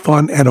easy,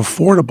 fun, and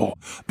affordable.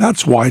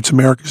 That's why it's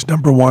America's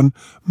 #1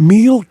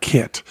 meal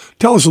kit.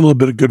 Tell us a little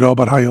bit, Godot,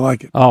 about how you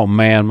like it. Oh,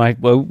 man.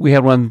 We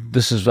had one.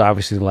 This is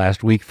obviously the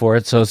last week for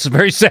it, so it's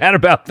very sad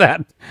about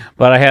that.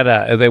 But we had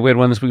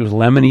one this week. It was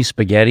lemony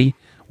spaghetti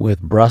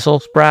with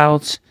Brussels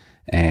sprouts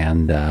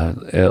and a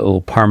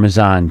little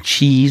Parmesan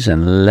cheese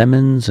and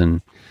lemons,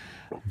 and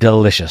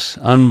delicious.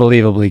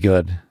 Unbelievably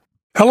good.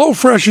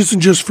 HelloFresh isn't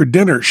just for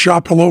dinner.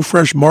 Shop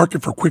HelloFresh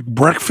Market for quick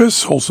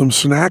breakfasts, wholesome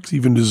snacks,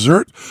 even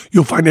dessert.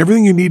 You'll find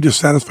everything you need to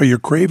satisfy your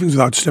cravings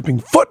without stepping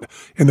foot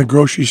in the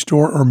grocery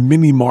store or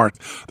mini mart.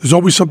 There's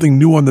always something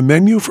new on the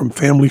menu, from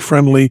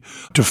family-friendly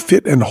to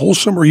fit and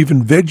wholesome or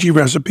even veggie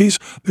recipes.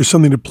 There's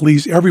something to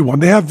please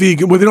everyone. They have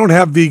vegan. Well, they don't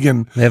have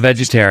vegan. They're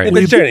vegetarian.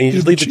 Vegetarian. You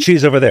just leave the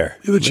cheese over there.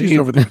 The cheese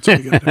over there. That's all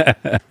you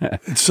gotta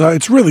do.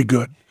 It's really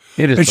good.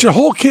 It is. It's your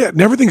whole kit,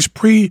 and everything's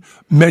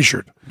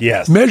pre-measured.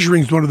 Yes.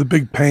 Measuring is one of the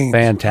big pains.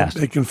 Fantastic.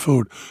 Of making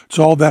food. It's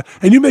all that.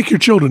 And you make your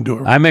children do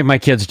it. I make my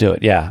kids do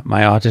it, yeah.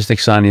 My autistic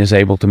son is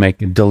able to make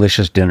a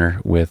delicious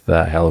dinner with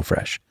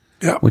HelloFresh,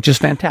 Yeah. which is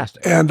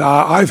fantastic. And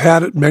I've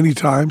had it many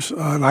times,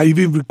 and I've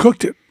even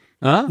cooked it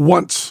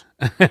once.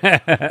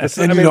 That's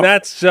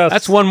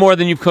one more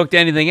than you've cooked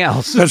anything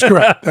else. That's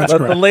correct. That's Let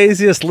the correct.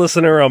 laziest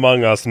listener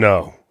among us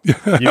know. You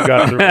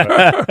got through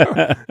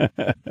it.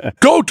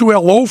 Go to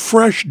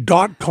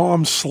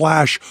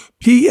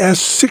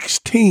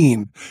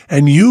hellofresh.com/PS16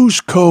 and use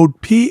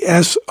code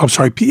PSS,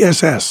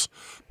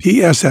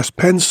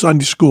 Penn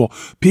Sunday School,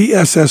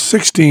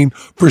 PSS16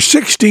 for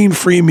 16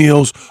 free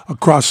meals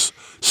across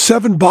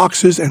 7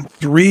 boxes and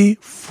 3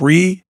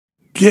 free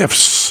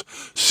gifts.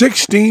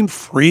 16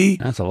 free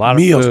That's a lot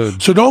of meals.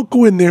 food. So don't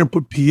go in there and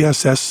put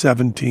PSS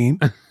 17,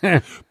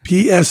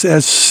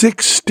 PSS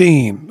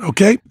 16,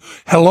 okay?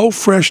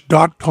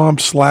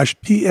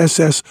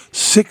 HelloFresh.com/PSS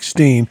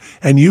 16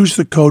 and use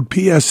the code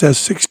PSS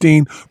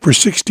 16 for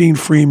 16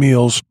 free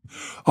meals.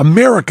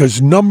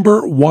 America's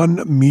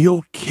 #1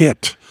 meal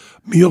kit.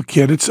 Meal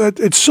kit.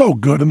 It's so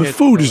good, and the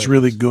food is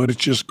really good.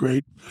 It's just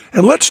great.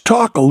 And let's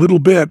talk a little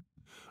bit,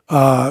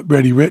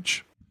 Ready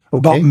Rich,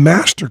 about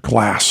master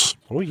class.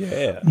 Oh,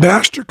 yeah.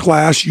 Master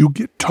class, you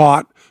get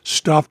taught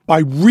stuff by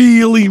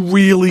really,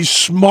 really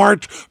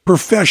smart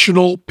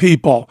professional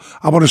people.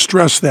 I want to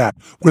stress that.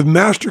 With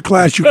master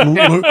class, you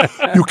can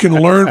you can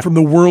learn from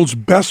the world's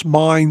best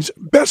minds,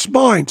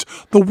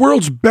 the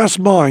world's best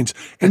minds.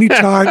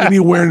 Anytime,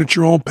 anywhere, and at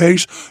your own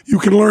pace, you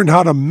can learn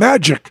how to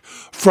magic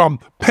from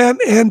Penn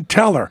and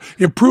Teller.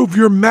 Improve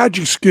your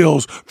magic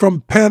skills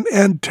from Penn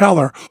and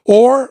Teller,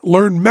 or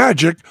learn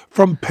magic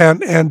from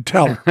Penn and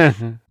Teller.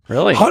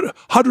 Really?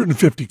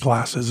 150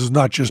 classes is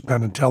not just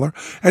Penn and Teller.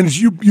 And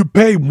you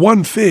pay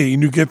one fee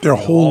and you get their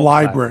whole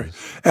library,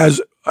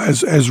 as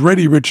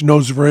Ready Rich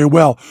knows very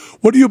well.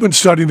 What have you been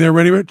studying there,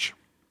 Ready Rich?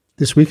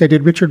 This week I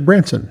did Richard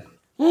Branson.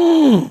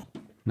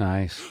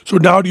 Nice. So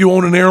now do you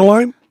own an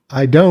airline?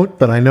 I don't,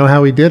 but I know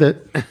how he did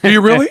it. Do you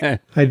really?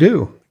 I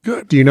do.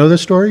 Good. Do you know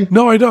this story?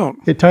 No, I don't.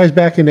 It ties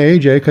back into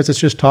AJ because it's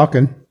just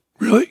talking.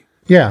 Really?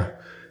 Yeah.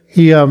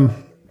 He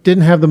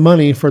didn't have the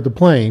money for the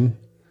plane,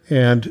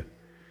 and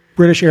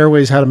British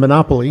Airways had a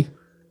monopoly,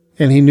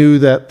 and he knew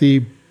that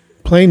the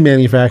plane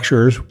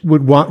manufacturers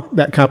would want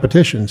that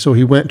competition. So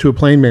he went to a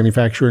plane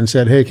manufacturer and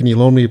said, hey, can you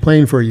loan me a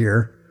plane for a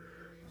year,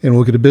 and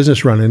we'll get a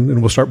business running,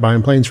 and we'll start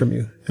buying planes from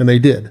you. And they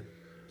did.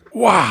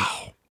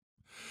 Wow.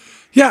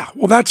 Yeah,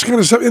 well, that's kind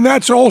of stuff. And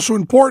that's also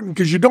important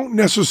because you don't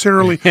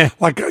necessarily,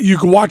 like, you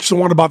can watch the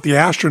one about the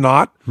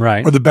astronaut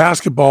Right. or the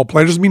basketball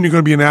player. Doesn't mean you're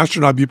going to be an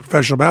astronaut, be a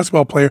professional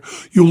basketball player.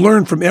 You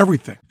learn from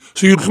everything.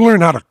 So you can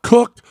learn how to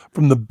cook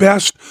from the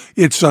best.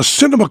 It's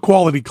cinema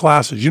quality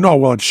classes. You know how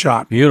well it's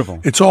shot. Beautiful.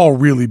 It's all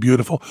really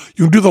beautiful.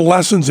 You can do the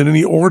lessons in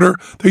any order.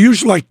 They're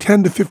usually like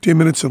 10 to 15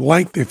 minutes in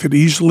length. They fit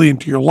easily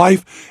into your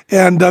life.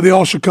 And they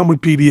also come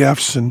with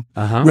PDFs and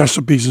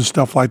recipes and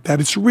stuff like that.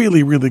 It's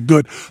really, really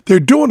good. They're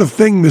doing a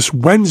thing this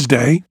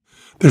Wednesday.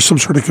 There's some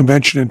sort of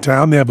convention in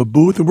town. They have a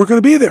booth, and we're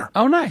going to be there.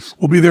 Oh, nice.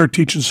 We'll be there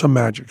teaching some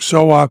magic.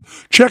 So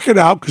check it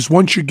out, because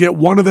once you get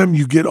one of them,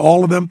 you get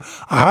all of them.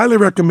 I highly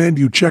recommend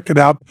you check it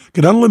out.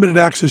 Get unlimited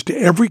access to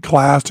every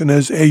class, and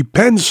as a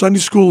Penn Sunday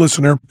School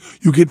listener,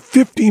 you get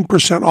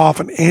 15% off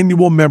an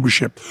annual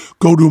membership.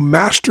 Go to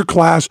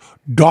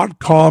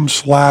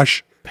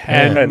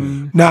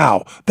masterclass.com/Penn.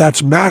 Now,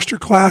 that's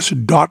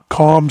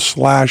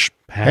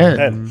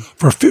masterclass.com/Penn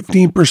for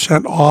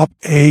 15% off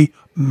a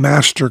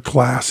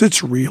masterclass.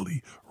 It's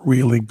really,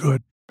 really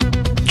good.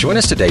 Join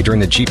us today during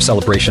the Jeep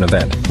Celebration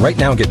event. Right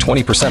now, get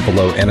 20%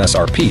 below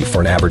MSRP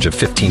for an average of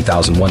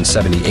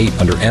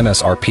 $15,178 under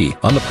MSRP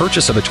on the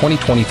purchase of a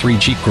 2023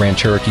 Jeep Grand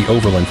Cherokee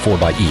Overland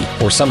 4xE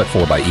or Summit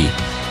 4xE.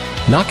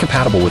 Not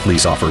compatible with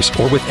lease offers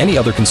or with any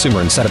other consumer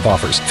incentive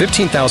offers.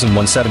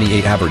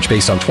 $15,178 average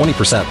based on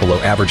 20% below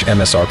average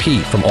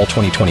MSRP from all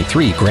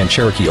 2023 Grand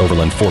Cherokee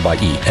Overland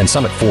 4xE and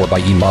Summit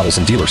 4xE models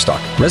in dealer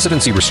stock.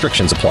 Residency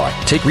restrictions apply.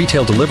 Take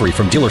retail delivery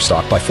from dealer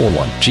stock by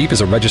 4/1. Jeep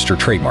is a registered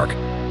trademark.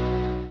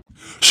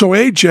 So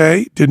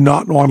AJ did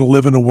not want to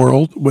live in a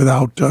world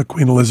without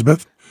Queen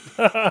Elizabeth.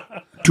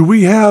 Do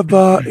we have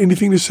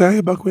anything to say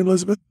about Queen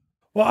Elizabeth?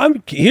 Well,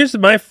 here's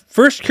my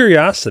first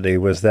curiosity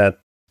was that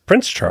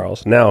Prince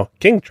Charles, now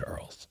King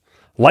Charles,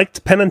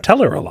 liked Penn and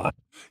Teller a lot.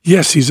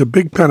 Yes, he's a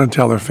big Penn and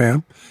Teller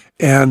fan.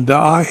 And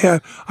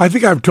I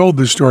think I've told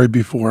this story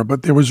before,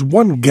 but there was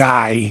one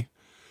guy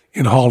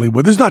in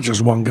Hollywood. There's not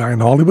just one guy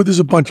in Hollywood. There's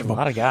a bunch of them. A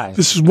lot of guys.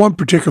 This is one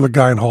particular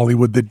guy in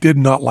Hollywood that did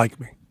not like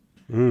me.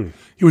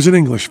 He was an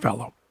English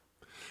fellow,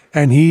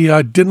 and he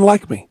didn't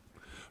like me.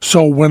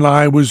 So when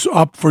I was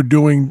up for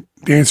doing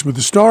Dancing with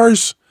the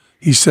Stars,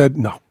 he said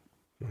no.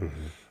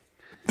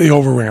 They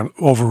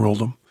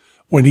overruled him.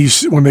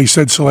 When they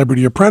said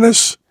Celebrity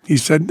Apprentice, he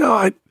said, no,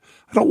 I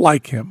don't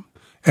like him.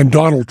 And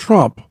Donald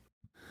Trump,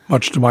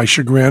 much to my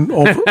chagrin,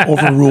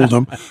 overruled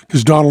him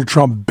because Donald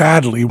Trump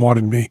badly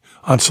wanted me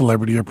on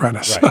Celebrity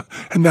Apprentice. Right.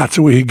 And that's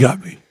the way he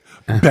got me.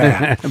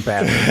 Bad.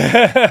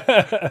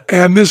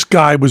 And this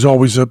guy was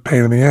always a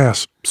pain in the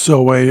ass.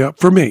 So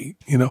for me,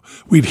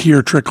 we'd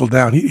hear trickle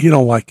down. He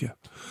don't like you.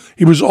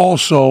 He was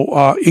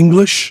also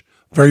English,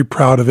 very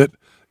proud of it,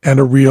 and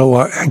a real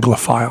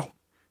Anglophile.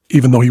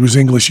 Even though he was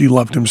English, he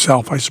loved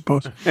himself, I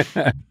suppose.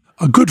 A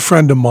good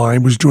friend of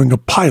mine was doing a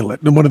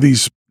pilot in one of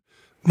these,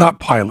 not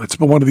pilots,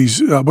 but one of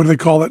these, what do they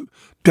call it?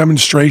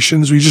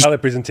 Demonstrations.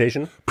 Pilot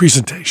presentation?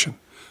 Presentation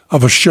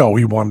of a show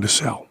he wanted to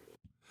sell.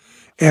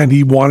 And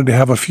he wanted to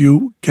have a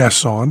few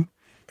guests on,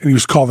 and he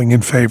was calling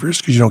in favors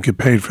because you don't get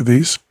paid for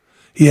these.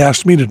 He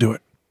asked me to do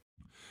it.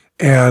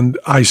 And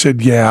I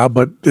said, yeah,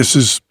 but this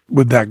is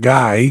with that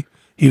guy.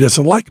 He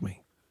doesn't like me.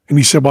 And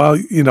he said, well,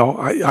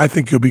 I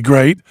think you'll be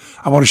great.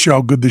 I want to show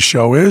how good the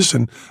show is,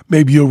 and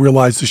maybe you'll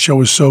realize the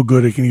show is so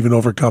good it can even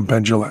overcome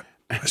Penn Jillette.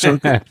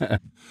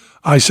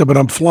 I said, but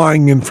I'm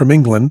flying in from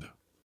England,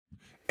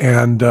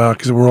 and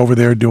because we're over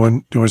there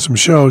doing some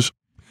shows,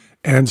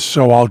 and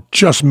so I'll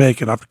just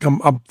make it.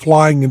 I'm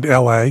flying into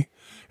L.A.,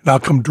 and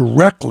I'll come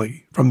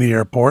directly from the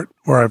airport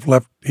where I've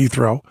left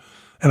Heathrow,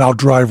 and I'll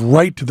drive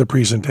right to the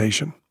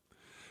presentation.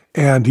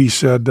 And he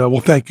said, well,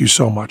 thank you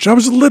so much. It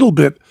was a little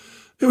bit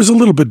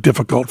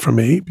difficult for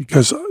me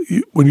because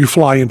when you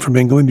fly in from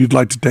England, you'd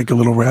like to take a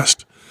little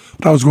rest.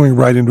 but I was going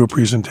right into a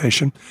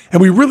presentation.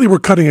 And we really were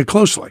cutting it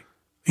closely.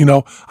 You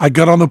know, I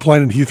got on the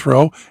plane in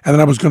Heathrow, and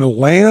then I was going to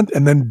land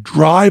and then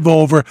drive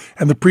over,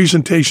 and the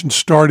presentation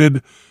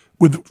started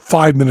with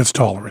 5 minutes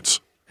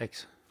tolerance.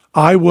 Thanks.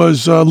 I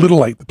was a little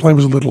late. The plane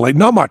was a little late.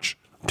 Not much.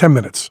 10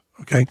 minutes.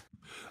 Okay.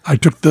 I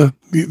took the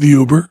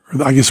Uber,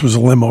 or I guess it was a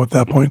limo at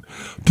that point.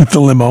 Took the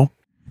limo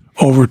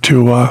over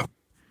to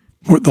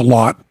the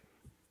lot,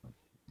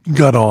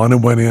 got on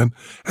and went in,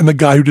 and the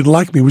guy who didn't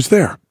like me was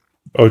there.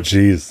 Oh,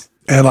 geez.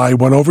 And I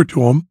went over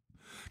to him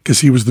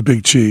because he was the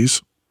big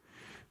cheese.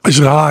 I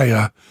said,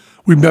 hi,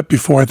 we met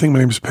before. I think my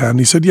name is Penn.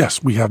 He said,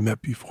 yes, we have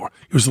met before.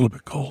 He was a little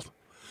bit cold.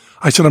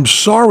 I said, I'm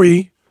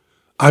sorry,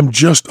 I'm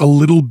just a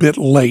little bit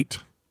late.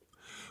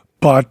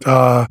 But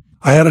I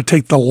had to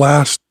take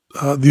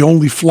the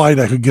only flight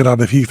I could get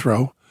out of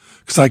Heathrow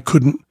because I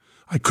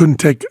couldn't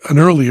take an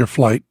earlier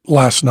flight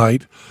last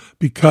night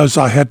because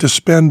I had to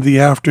spend the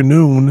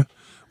afternoon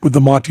with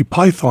the Monty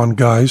Python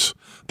guys.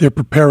 They're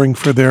preparing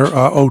for their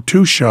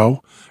O2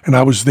 show, and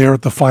I was there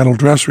at the final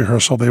dress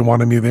rehearsal. They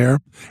wanted me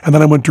there. And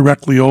then I went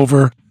directly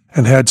over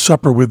and had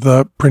supper with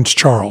Prince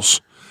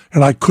Charles,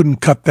 and I couldn't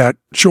cut that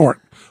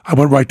short. I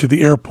went right to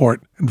the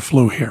airport and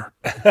flew here.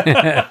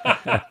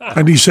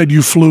 And he said,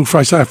 you flew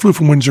I said, I flew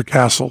from Windsor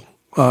Castle,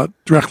 drove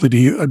directly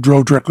to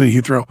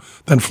Heathrow,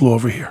 then flew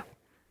over here.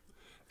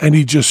 And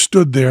he just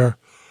stood there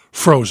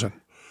frozen.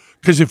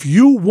 Because if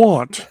you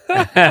want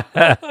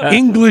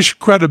English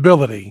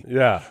credibility,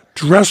 Yeah.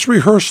 dress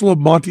rehearsal of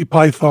Monty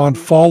Python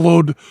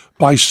followed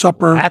by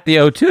supper. At the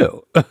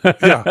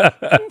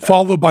O2.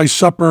 Followed by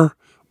supper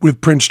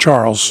with Prince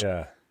Charles.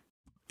 Yeah.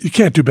 You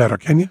can't do better,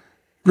 can you?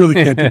 Really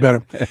can't do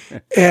better.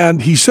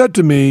 And he said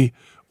to me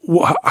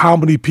how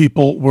many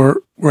people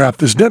were at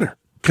this dinner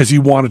because he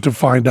wanted to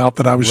find out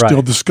that I was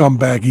still the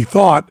scumbag he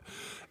thought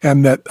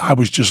and that I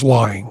was just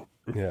lying.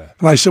 Yeah.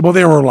 And I said, well,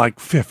 there were like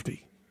 50.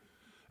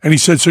 And he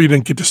said, so you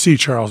didn't get to see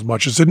Charles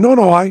much? I said, no,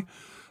 I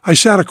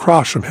sat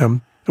across from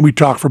him and we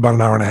talked for about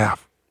an hour and a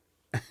half.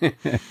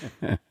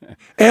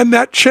 And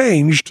that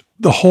changed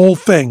the whole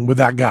thing with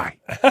that guy.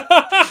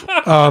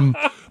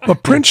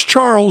 But Prince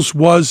Charles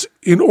was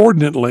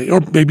inordinately,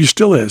 or maybe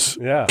still is,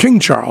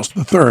 King Charles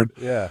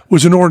III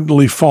was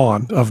inordinately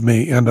fond of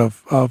me and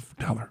of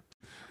Teller.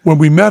 When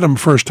we met him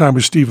first time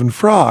with Stephen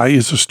Fry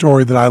is a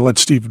story that I let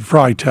Stephen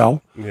Fry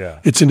tell. Yeah.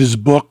 It's in his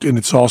book, and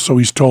it's also,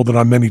 he's told it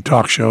on many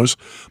talk shows,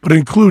 but it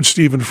includes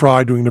Stephen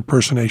Fry doing an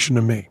impersonation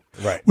of me.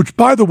 Right. Which,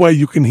 by the way,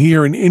 you can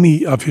hear in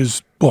any of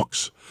his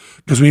books,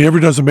 because when he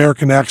ever does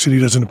American accent, he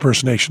does an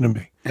impersonation of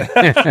me.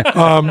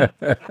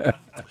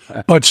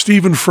 But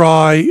Stephen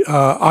Fry,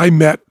 I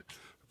met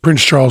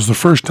Prince Charles the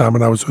first time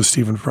when I was with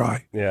Stephen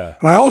Fry. Yeah.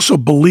 And I also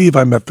believe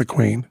I met the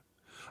Queen.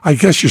 I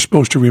guess you're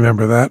supposed to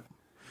remember that.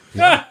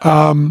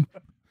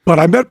 But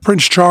I met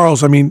Prince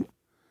Charles, 4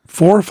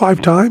 or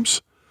 5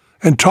 times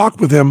and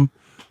talked with him.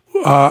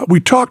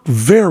 We talked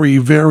very,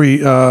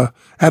 very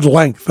at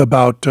length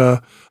about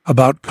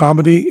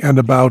comedy and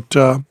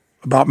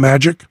about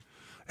magic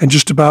and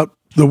just about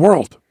the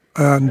world.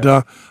 And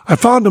I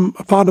found him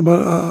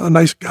a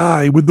nice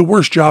guy with the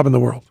worst job in the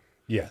world.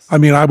 Yes.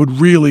 I would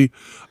really,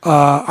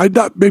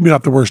 maybe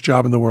not the worst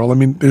job in the world.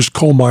 There's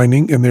coal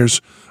mining and there's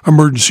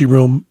emergency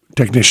room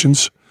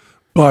technicians,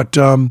 but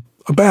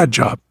a bad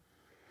job,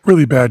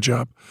 really bad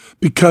job,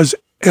 because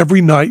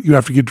every night you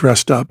have to get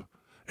dressed up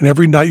and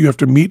every night you have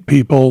to meet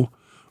people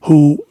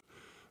who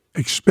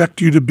expect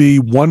you to be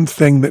one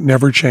thing that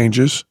never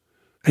changes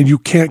and you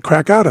can't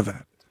crack out of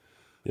that.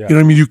 Yeah. You know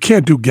what I mean? You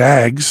can't do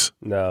gags.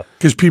 No.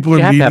 Because people You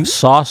are have to meeting. have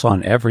sauce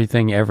on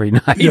everything every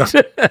night. Yeah.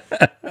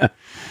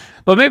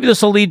 But maybe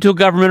this will lead to a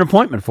government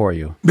appointment for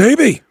you.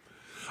 Maybe.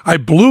 I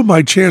blew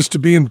my chance to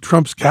be in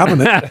Trump's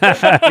cabinet.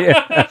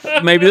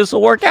 Maybe this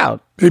will work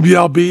out. Maybe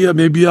I'll be an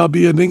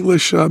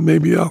English.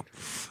 Maybe I'll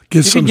get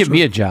You some. can give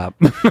me a job.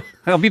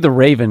 I'll be the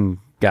Raven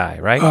guy,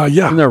 right?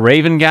 Yeah. I'm the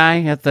Raven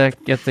guy at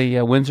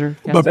the Windsor.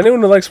 But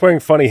anyone who likes wearing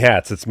funny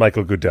hats, it's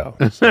Michael Goodell.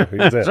 So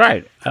That's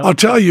right. I'll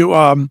tell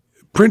you.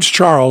 Prince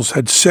Charles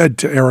had said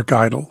to Eric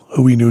Idle,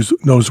 who he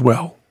knows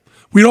well.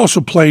 We'd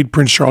also played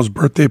Prince Charles'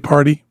 birthday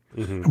party.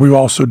 And we've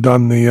also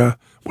done the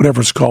whatever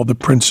it's called, the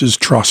Prince's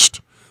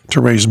Trust to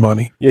raise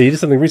money. Yeah, you did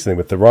something recently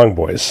with the Wrong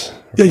Boys.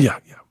 Yeah.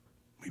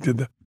 We did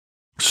that.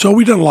 So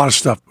we did a lot of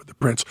stuff with the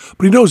Prince,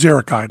 but he knows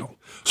Eric Idle.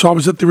 So I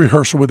was at the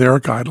rehearsal with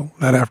Eric Idle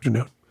that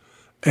afternoon.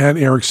 And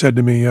Eric said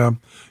to me,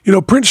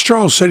 Prince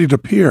Charles said he'd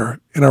appear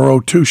in our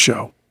O2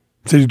 show,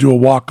 said he'd do a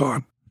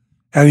walk-on.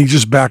 And he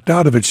just backed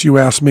out of it. So you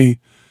ask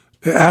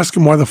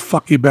him why the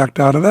fuck he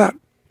backed out of that.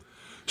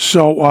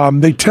 So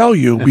they tell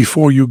you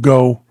before you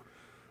go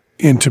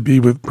in to be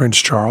with Prince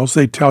Charles,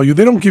 they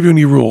don't give you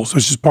any rules.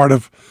 This is part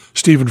of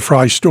Stephen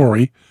Fry's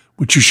story,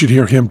 which you should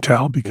hear him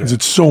tell because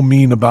it's so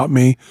mean about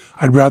me.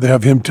 I'd rather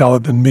have him tell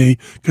it than me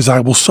because I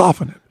will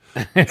soften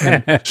it.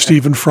 And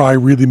Stephen Fry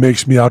really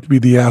makes me out to be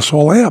the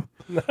asshole I am.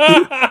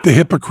 The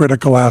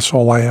hypocritical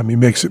asshole I am. He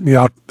makes me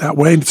out that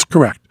way, and it's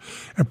correct.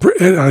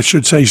 And I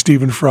should say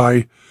Stephen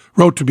Fry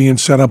wrote to me and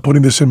said, I'm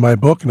putting this in my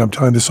book, and I'm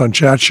telling this on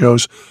chat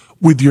shows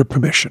with your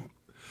permission.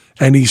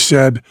 And he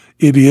said,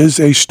 it is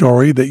a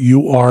story that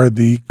you are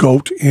the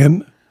goat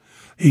in.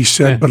 He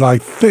said, but I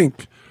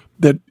think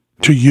that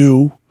to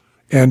you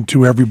and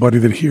to everybody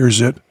that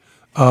hears it,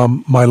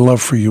 my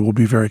love for you will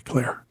be very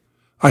clear.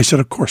 I said,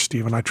 of course,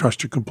 Stephen, I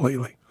trust you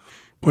completely.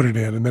 Put it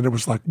in. And then it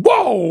was like,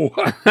 whoa!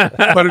 But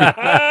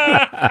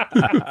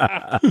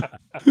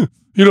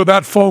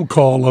that phone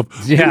call of,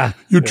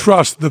 you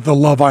trust that the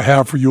love I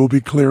have for you will be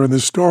clear in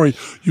this story.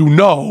 You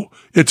know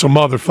it's a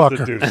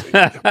motherfucker.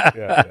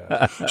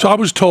 So I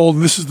was told,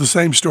 and this is the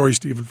same story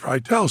Stephen Fry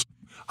tells,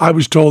 I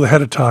was told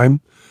ahead of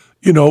time,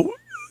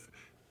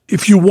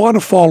 if you want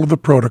to follow the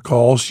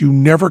protocols, you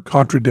never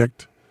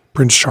contradict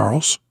Prince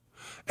Charles,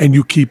 and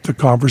you keep the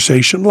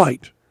conversation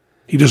light.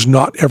 He does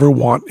not ever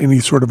want any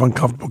sort of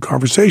uncomfortable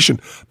conversation.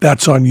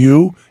 That's on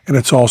you, and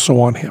it's also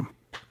on him.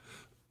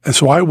 And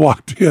so I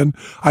walked in,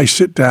 I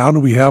sit down,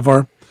 and we have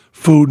our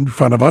food in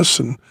front of us,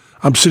 and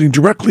I'm sitting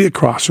directly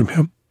across from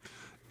him.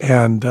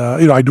 And,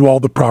 I do all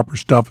the proper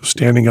stuff of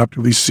standing up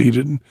till he's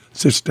seated and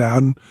sits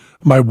down.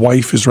 My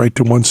wife is right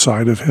to one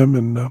side of him,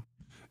 and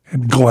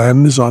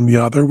Glenn is on the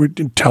other.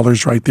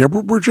 Teller's right there.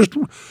 We're just,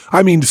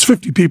 it's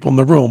 50 people in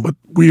the room, but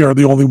we are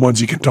the only ones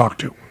he can talk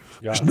to.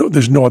 Yeah.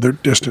 There's no other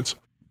distance.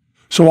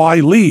 So I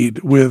lead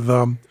with,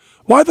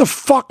 why the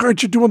fuck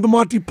aren't you doing the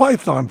Monty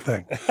Python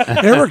thing?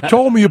 Eric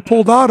told me you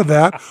pulled out of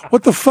that.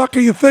 What the fuck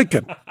are you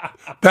thinking?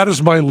 That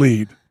is my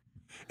lead.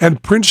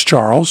 And Prince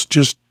Charles,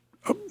 just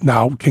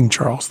now King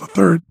Charles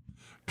III,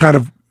 kind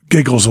of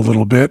giggles a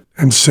little bit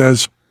and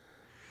says,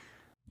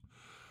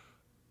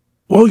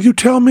 well, you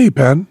tell me,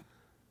 Ben.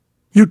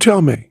 You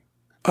tell me.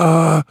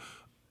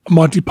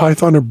 Monty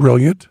Python are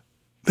brilliant.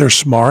 They're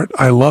smart.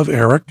 I love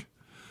Eric.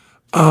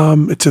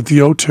 It's at the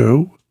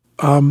O2.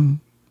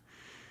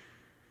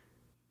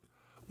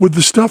 With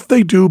the stuff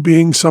they do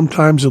being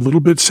sometimes a little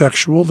bit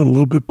sexual and a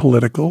little bit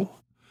political,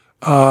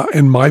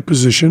 in my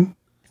position,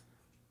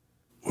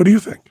 what do you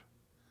think?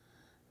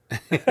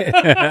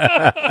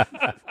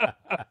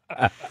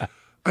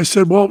 I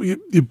said, well,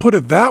 you put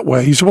it that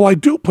way. He said, well, I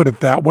do put it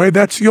that way.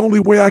 That's the only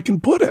way I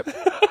can put it.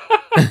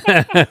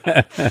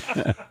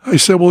 I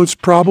said, well, it's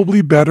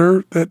probably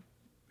better to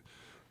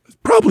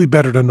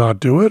not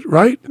do it,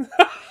 right?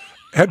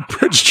 And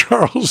Prince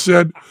Charles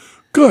said,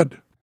 good.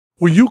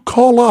 Will you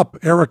call up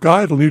Eric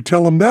Idle and you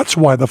tell him that's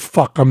why the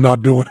fuck I'm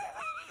not doing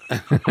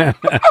it?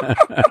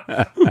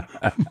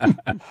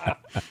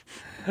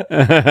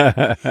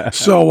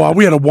 So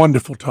we had a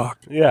wonderful talk.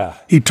 Yeah.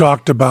 He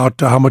talked about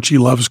how much he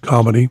loves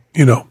comedy.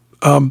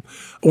 When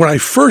I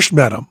first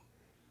met him,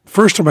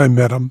 first time I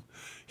met him,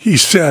 he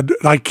said,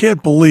 I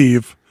can't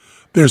believe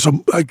there's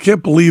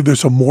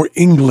a more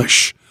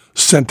English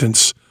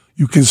sentence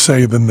you can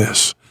say than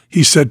this.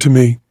 He said to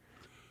me,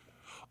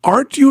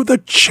 aren't you the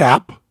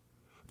chap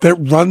that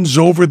runs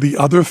over the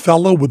other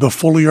fellow with a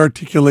fully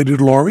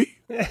articulated lorry?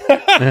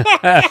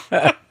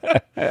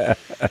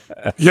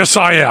 Yes,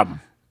 I am.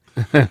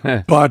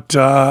 But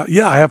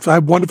I have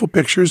wonderful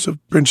pictures of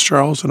Prince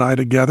Charles and I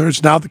together.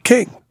 It's now the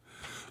king.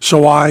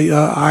 So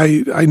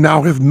I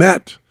now have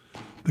met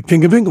the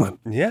King of England.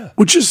 Yeah.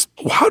 Which is,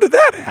 how did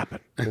that happen?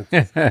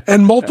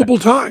 And multiple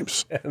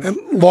times. And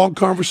long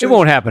conversations. It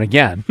won't happen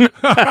again. You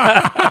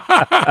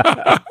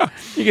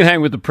can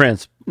hang with the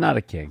prince, not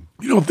a king.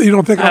 You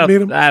don't think I'll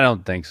meet him? I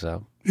don't think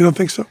so. You don't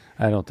think so?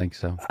 I don't think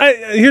so.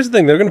 Here's the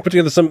thing: they're going to put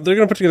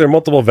together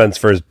multiple events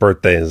for his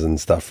birthdays and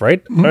stuff,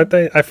 right? Mm-hmm. Aren't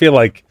they? I feel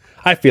like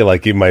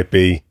he might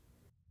be.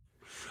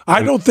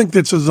 I don't think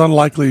that's as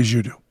unlikely as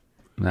you do.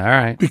 All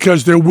right,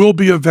 because there will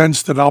be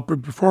events that I'll be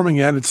performing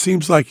at. It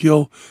seems like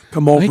he'll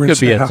come over. He and could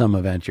say be at hi. some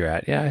event you're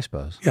at. Yeah, I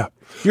suppose. Yeah,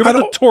 you're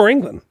about to tour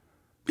England.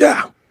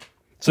 Yeah,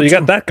 so you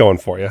got that going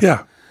for you.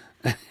 Yeah,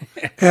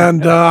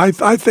 and I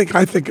think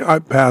I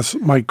pass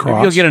Mike Cross.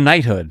 Maybe you'll get a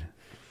knighthood.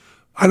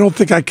 I don't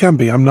think I can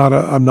be. I'm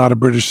not a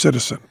British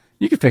citizen.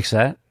 You can fix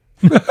that.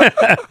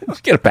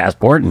 Just get a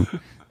passport and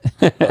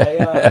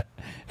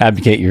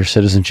abdicate your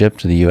citizenship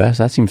to the U.S.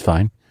 That seems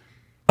fine.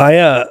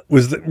 I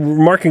was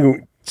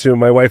remarking to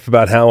my wife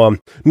about how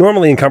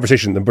normally in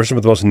conversation, the person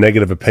with the most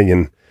negative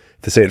opinion,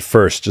 to say it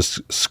first, just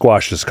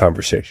squashes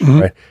conversation, mm-hmm.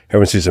 right?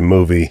 Everyone sees a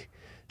movie,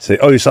 say,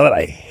 oh, you saw that?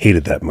 I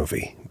hated that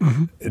movie.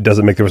 Mm-hmm. It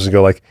doesn't make the person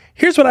go like,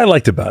 here's what I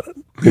liked about it.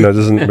 It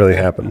doesn't really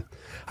happen.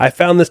 I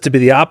found this to be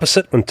the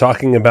opposite when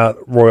talking about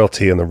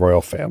royalty and the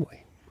royal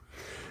family.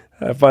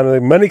 I find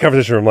many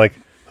conversations where I'm like,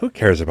 who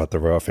cares about the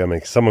royal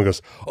family? Someone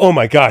goes, oh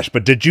my gosh,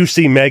 but did you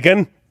see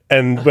Meghan?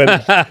 And when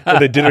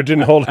they did or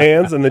didn't hold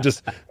hands, and they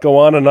just go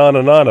on and on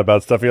and on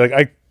about stuff. You're like,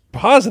 I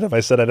positive. I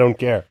said, I don't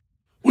care.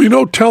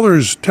 Well,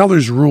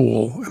 Teller's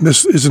rule, and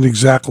this isn't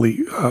exactly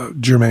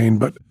germane,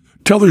 but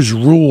Teller's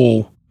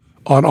rule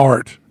on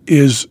art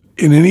is,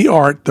 in any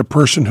art, the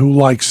person who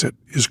likes it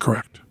is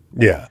correct.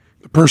 Yeah.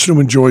 The person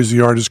who enjoys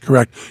the art is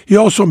correct. He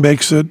also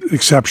makes an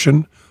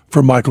exception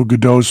for Michael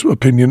Godot's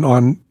opinion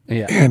on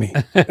Annie.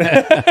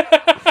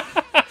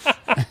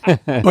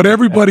 But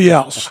everybody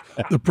else,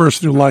 the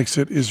person who likes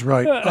it is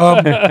right.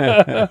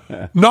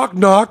 Knock,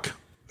 knock.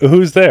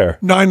 Who's there?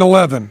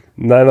 9/11.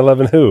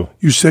 9/11 who?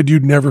 You said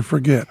you'd never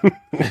forget.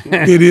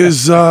 It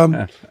is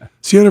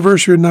It's the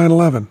anniversary of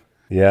 9/11.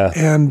 Yeah.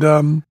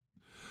 And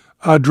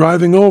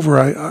driving over,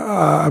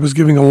 I was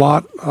giving a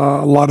lot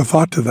of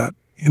thought to that.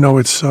 You know,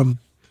 it's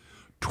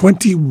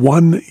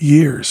 21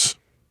 years.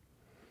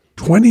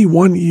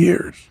 21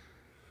 years.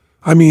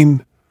 I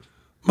mean,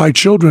 my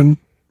children,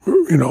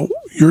 you know,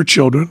 your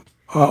children,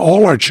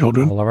 all our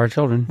children, All of our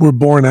children. were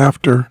born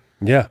after.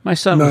 Yeah. My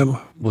son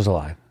 9/11. was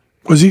alive.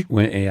 Was he?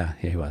 Yeah,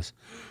 he was.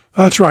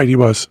 That's right, he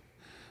was.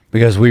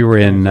 Because we were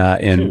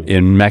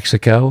in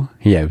Mexico.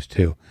 Yeah, he was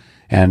 2.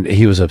 And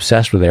he was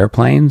obsessed with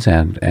airplanes,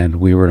 and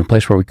we were in a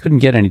place where we couldn't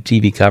get any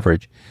TV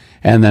coverage.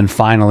 And then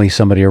finally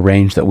somebody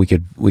arranged that we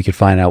could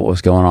find out what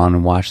was going on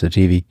and watch the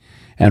TV,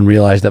 and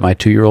realized that my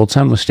 2-year-old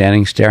son was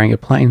staring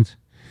at planes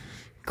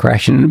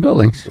crashing into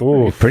buildings.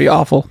 Ooh. Pretty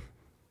awful.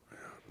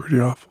 Pretty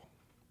awful.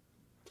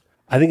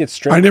 I think it's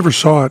strange. I never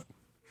saw it.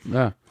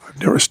 Yeah.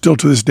 Still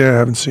to this day, I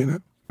haven't seen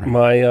it.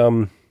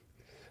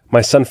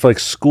 My son for like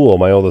school,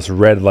 my oldest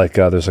read like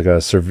there's like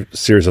a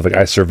series of like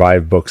I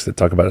Survived books that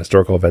talk about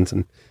historical events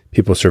and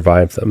people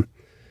survived them.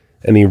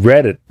 And he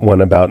read one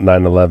about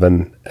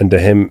 9/11, and to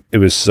him it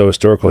was so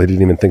historical he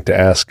didn't even think to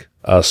ask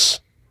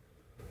us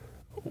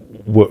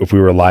if we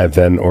were alive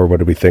then or what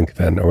did we think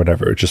then or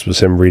whatever. It just was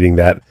him reading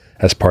that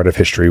as part of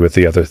history with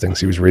the other things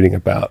he was reading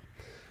about.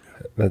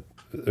 It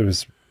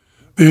was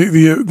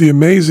The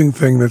amazing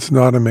thing that's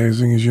not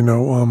amazing is, you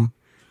know,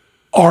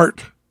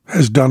 art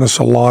has done us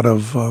a lot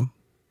of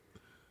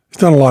it's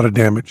done a lot of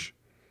damage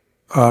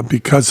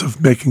because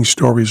of making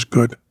stories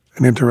good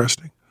and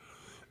interesting.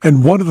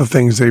 And one of the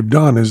things they've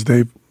done is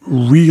they've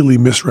really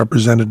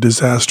misrepresented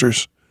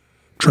disasters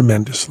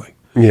tremendously.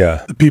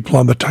 yeah. The people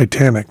on the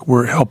Titanic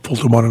were helpful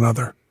to one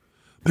another.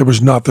 There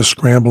was not the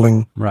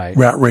scrambling Right.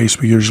 rat race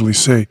we usually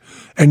see.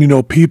 And, you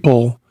know,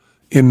 people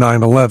in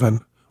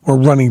 9/11 were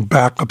running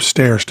back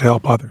upstairs to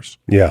help others.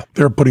 Yeah.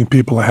 They're putting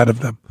people ahead of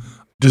them.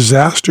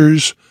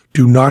 Disasters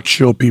do not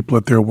show people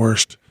at their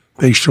worst.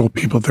 They show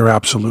people at their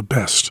absolute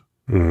best.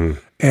 Mm-hmm.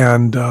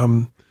 And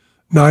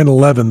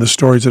 9/11, the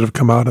stories that have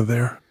come out of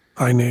there,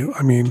 I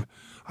mean,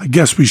 I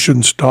guess we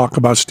shouldn't talk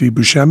about Steve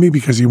Buscemi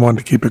because he wanted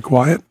to keep it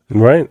quiet,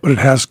 Right. but it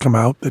has come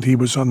out that he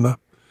was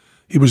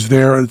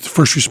there as the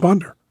first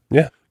responder.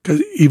 Yeah.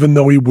 Because even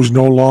though he was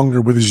no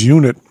longer with his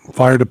unit,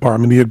 fire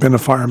department, he had been a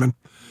fireman,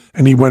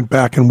 and he went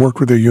back and worked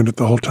with their unit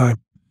the whole time.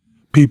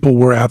 People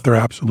were at their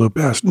absolute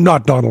best.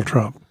 Not Donald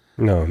Trump.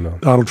 No.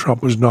 Donald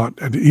Trump was not.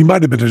 He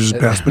might have been at his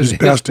best, but his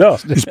best No.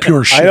 is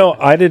pure shit.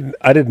 I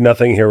did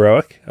nothing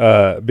heroic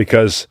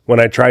because when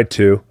I tried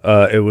to,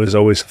 it was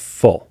always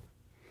full.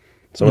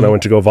 So when I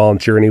went to go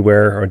volunteer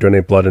anywhere or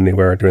donate blood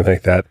anywhere or do anything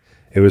like that,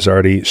 it was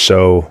already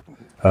so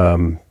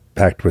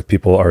packed with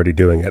people already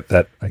doing it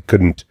that I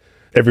couldn't.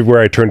 Everywhere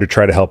I turned to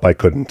try to help, I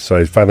couldn't. So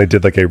I finally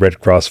did like a Red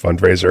Cross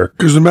fundraiser.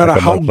 Because no matter like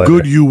a how month later.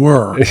 good you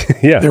were,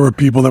 Yeah. there were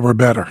people that were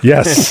better.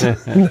 Yes.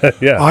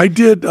 Yeah. I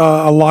did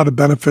a lot of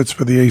benefits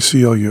for the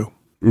ACLU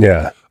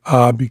Yeah.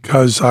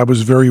 because I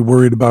was very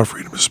worried about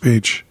freedom of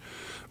speech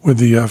with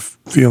the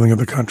feeling of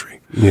the country.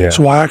 Yeah.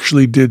 So I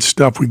actually did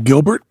stuff with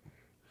Gilbert.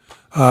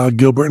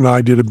 Gilbert and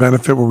I did a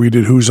benefit where we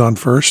did Who's On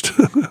First.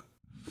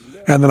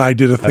 And then I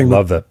did a thing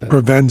love with that bit.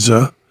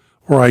 Provenza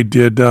where I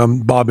did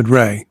Bob and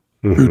Ray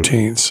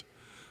routines.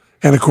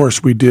 And of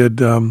course we did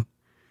The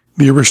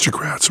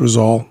Aristocrats. It was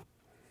all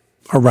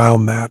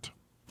around that.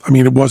 I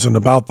mean, it wasn't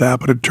about that,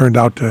 but it turned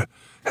out to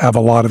have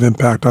a lot of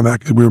impact on that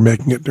because we were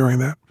making it during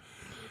that.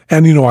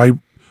 And, you know, I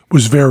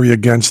was very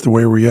against the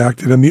way we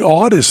reacted. And the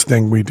oddest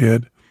thing we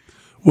did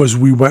was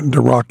we went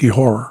into Rocky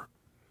Horror.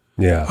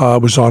 Yeah.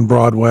 It was on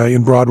Broadway,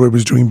 and Broadway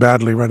was doing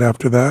badly right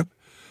after that.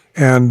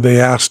 And they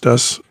asked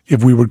us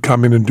if we would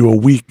come in and do a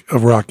week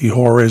of Rocky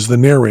Horror as the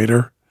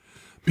narrator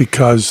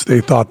because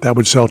they thought that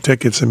would sell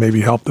tickets and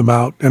maybe help them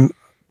out. And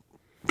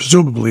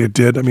presumably it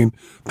did. I mean,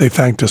 they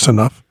thanked us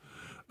enough.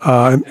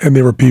 And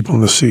there were people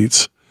in the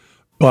seats.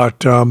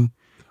 But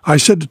I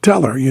said to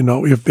Teller, you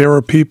know, if there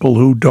are people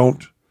who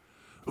don't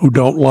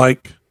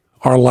like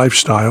our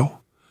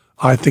lifestyle,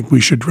 I think we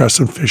should dress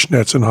in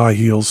fishnets and high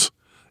heels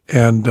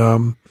and,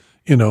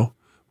 you know,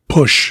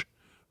 push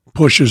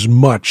as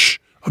much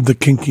of the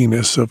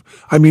kinkiness of,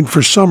 I mean,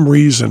 for some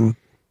reason,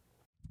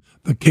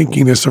 the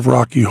kinkiness of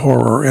Rocky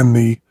Horror and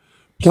the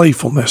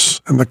playfulness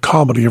and the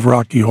comedy of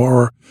Rocky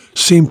Horror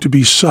seemed to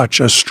be such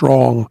a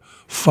strong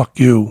fuck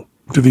you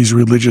to these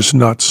religious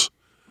nuts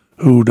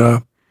who'd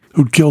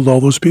killed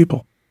all those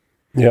people.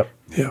 Yep.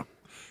 Yeah.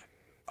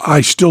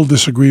 I still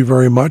disagree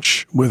very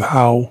much with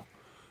how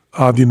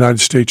the United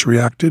States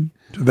reacted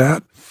to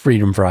that.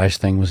 Freedom Prize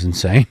thing was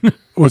insane.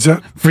 What's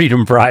that?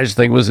 Freedom Prize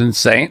thing was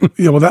insane.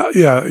 Well,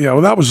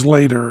 that was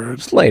later.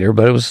 It's later,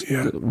 but it was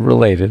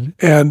related.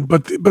 And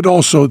but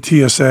also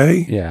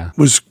TSA Yeah.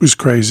 was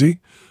crazy.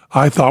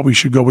 I thought we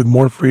should go with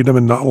more freedom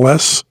and not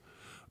less.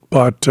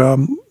 But I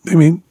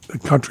mean, the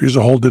country as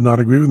a whole did not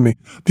agree with me.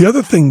 The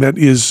other thing that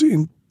is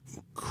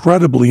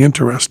incredibly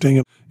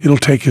interesting, it'll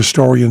take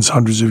historians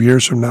hundreds of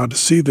years from now to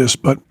see this,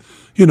 but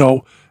you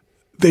know,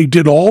 they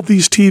did all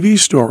these TV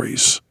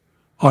stories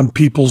on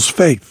people's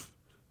faith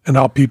and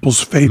how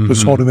people's faith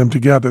was holding them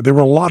together. There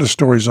were a lot of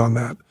stories on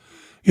that.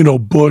 You know,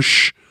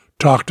 Bush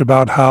talked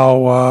about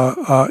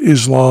how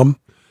Islam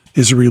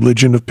is a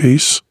religion of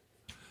peace,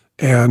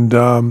 and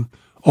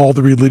all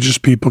the religious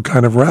people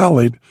kind of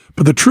rallied.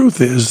 But the truth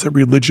is that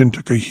religion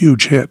took a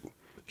huge hit.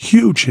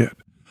 Huge hit.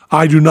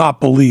 I do not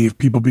believe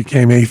people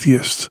became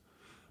atheists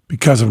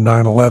because of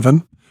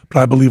 9/11, but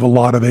I believe a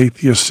lot of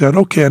atheists said,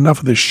 okay, enough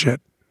of this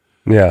shit.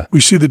 Yeah. We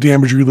see the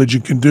damage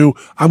religion can do.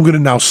 I'm going to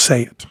now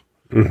say it.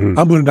 I'm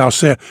going to now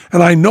say it.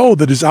 And I know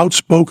that as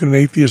outspoken an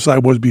atheist I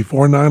was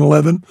before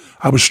 9/11,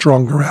 I was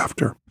stronger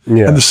after.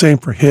 Yeah. And the same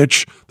for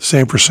Hitch, the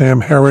same for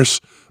Sam Harris,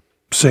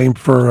 same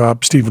for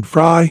Stephen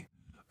Fry,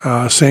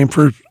 same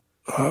for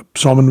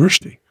Salman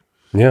Rushdie.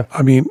 Yeah.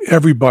 I mean,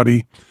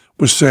 everybody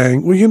was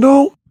saying, well, you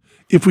know,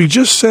 if we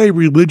just say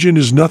religion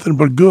is nothing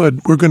but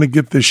good, we're going to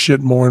get this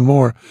shit more and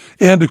more.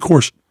 And, of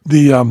course,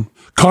 the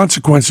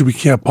consequences we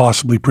can't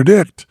possibly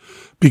predict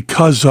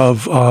because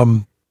of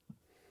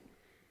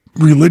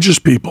religious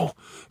people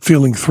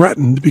feeling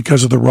threatened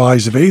because of the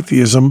rise of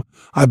atheism.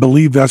 I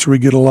believe that's where we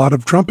get a lot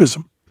of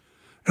Trumpism.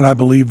 And I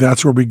believe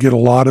that's where we get a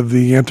lot of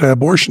the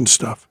anti-abortion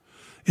stuff,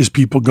 is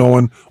people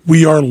going,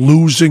 we are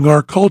losing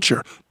our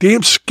culture.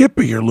 Damn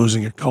Skippy, you're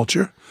losing your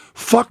culture.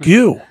 Fuck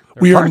you.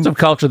 We parts of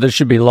culture that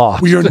should be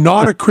lost. We are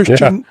not a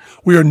Christian.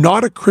 We are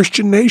not a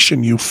Christian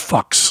nation, you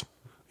fucks.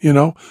 You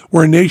know,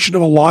 we're a nation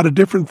of a lot of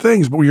different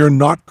things, but we are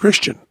not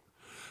Christian.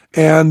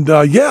 And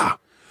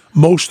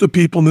most of the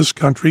people in this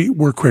country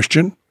were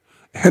Christian,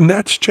 and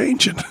that's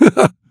changing.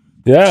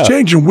 It's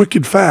changing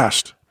wicked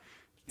fast.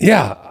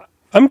 Yeah.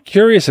 I'm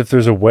curious if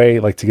there's a way,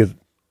 like, to get,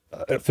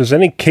 if there's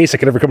any case that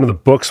could ever come to the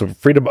books of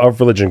freedom of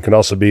religion can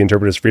also be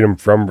interpreted as freedom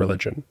from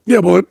religion. Yeah,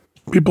 well,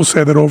 people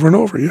say that over and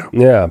over, yeah.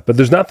 Yeah, but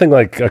there's nothing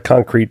like a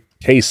concrete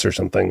case or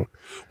something.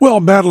 Well,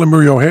 Madeline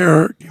Murray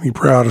O'Hare getting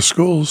prayer out of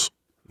schools.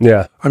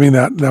 Yeah. I mean,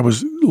 that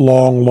was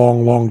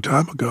long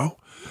time ago.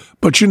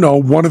 But, you know,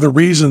 one of the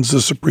reasons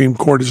the Supreme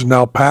Court is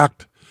now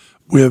packed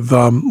with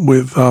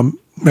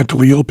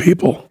mentally ill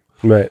people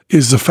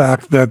is the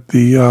fact that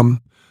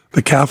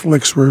the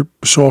Catholics were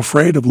so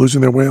afraid of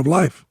losing their way of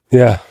life.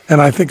 Yeah. And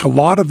I think a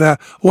lot of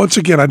that, once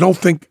again, I don't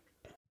think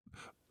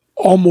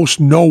almost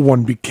no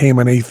one became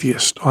an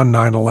atheist on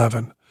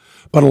 9/11.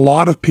 But a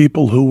lot of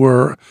people who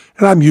were,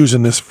 and I'm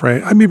using this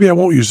phrase, maybe I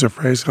won't use the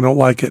phrase, I don't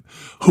like it,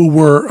 who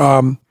were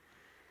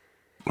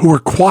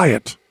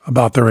quiet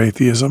about their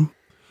atheism,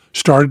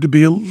 started to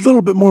be a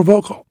little bit more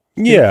vocal.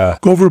 Yeah.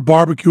 Go over a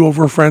barbecue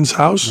over a friend's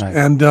house,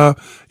 and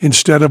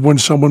instead of when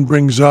someone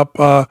brings up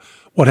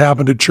what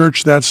happened at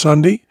church that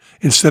Sunday,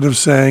 instead of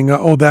saying,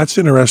 oh, that's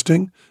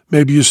interesting,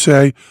 maybe you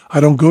say, I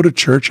don't go to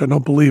church, I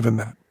don't believe in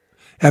that.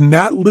 And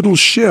that little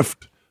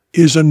shift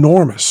is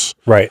enormous.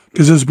 Right.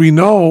 Because as we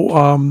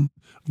know,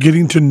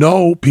 getting to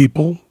know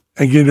people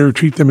and getting to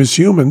treat them as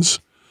humans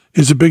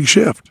is a big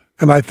shift.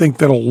 And I think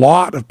that a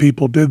lot of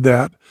people did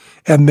that.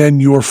 And then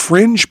your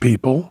fringe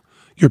people,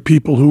 your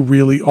people who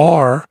really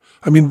are,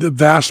 I mean, the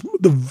vast,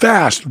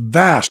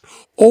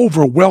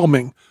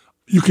 overwhelming,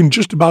 you can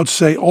just about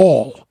say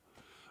all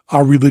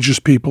our religious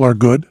people are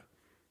good,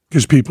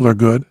 because people are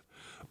good.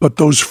 But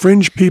those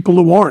fringe people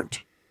who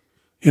aren't,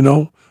 you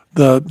know,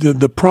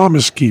 the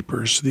promise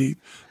keepers, the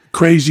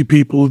crazy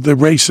people, the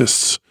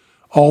racists,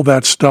 all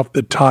that stuff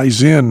that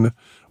ties in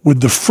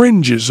with the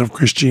fringes of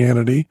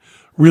Christianity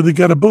really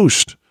got a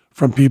boost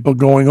from people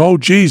going, oh,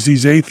 geez,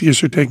 these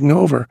atheists are taking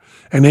over.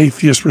 And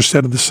atheists were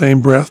said in the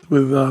same breath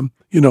with,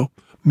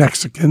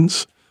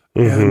 Mexicans.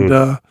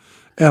 And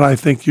I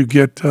think you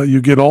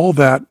get all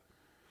that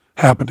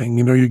happening.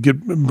 You know, you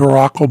get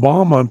Barack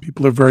Obama, and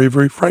people are very,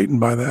 very frightened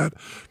by that,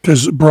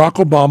 because Barack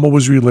Obama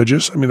was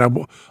religious. I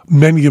mean,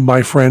 many of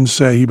my friends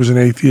say he was an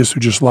atheist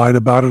who just lied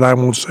about it. I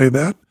won't say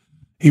that.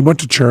 He went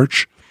to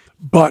church,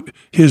 but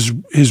his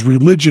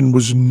religion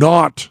was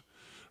not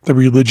the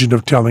religion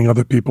of telling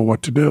other people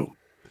what to do.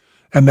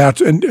 And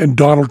and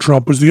Donald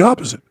Trump was the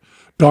opposite.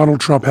 Donald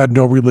Trump had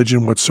no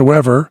religion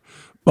whatsoever,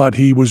 but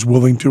he was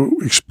willing to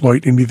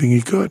exploit anything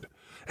he could.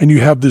 And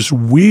you have this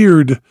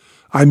weird,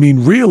 I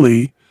mean,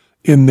 really,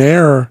 in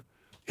their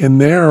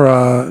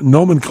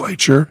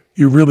nomenclature,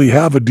 you really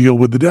have a deal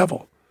with the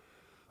devil.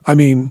 I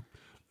mean,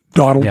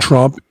 Donald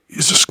Trump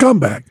is a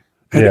scumbag,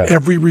 and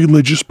every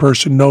religious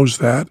person knows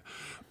that.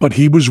 But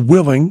he was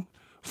willing,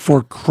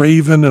 for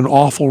craven and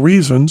awful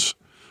reasons,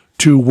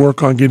 to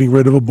work on getting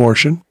rid of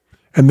abortion,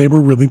 and they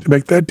were willing to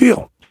make that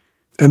deal,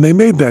 and they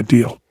made that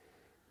deal.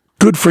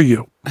 Good for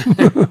you.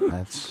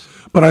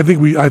 But I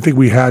think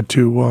we had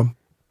to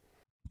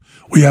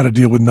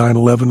deal with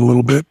 9/11 a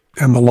little bit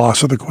and the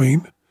loss of the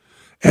Queen.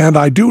 And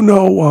I do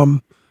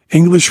know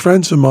English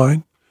friends of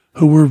mine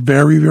who were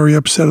very, very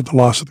upset at the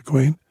loss of the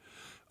Queen.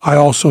 I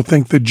also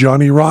think that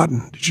Johnny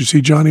Rotten, did you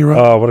see Johnny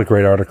Rotten? Oh, what a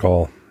great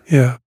article.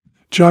 Yeah.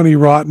 Johnny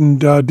Rotten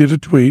did a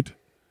tweet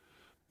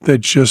that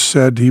just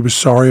said he was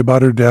sorry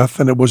about her death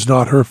and it was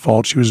not her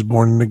fault. She was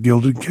born in a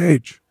gilded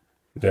cage.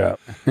 Yeah.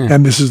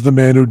 And this is the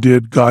man who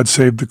did God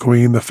Save the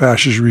Queen, the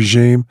fascist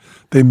regime.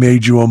 They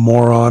made you a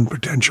moron,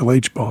 potential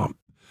H-bomb.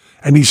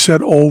 And he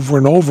said over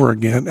and over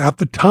again, at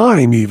the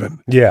time even,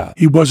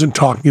 he wasn't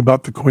talking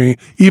about the Queen,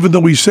 even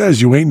though he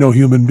says you ain't no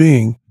human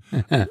being.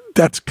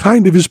 That's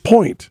kind of his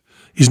point.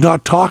 He's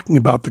not talking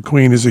about the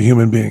Queen as a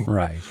human being.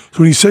 Right. So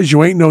when he says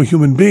you ain't no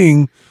human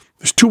being,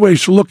 there's two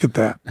ways to look at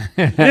that.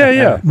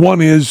 Yeah. One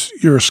is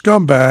you're a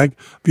scumbag.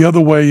 The other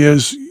way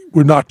is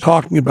we're not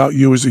talking about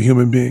you as a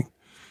human being.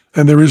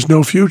 And there is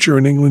no future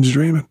in England's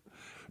dreaming.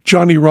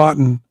 Johnny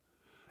Rotten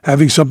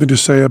having something to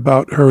say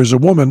about her as a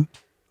woman,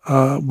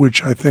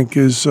 which I think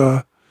is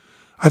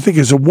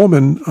as a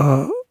woman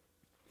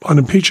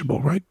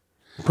unimpeachable, right?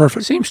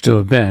 Perfect. Seems to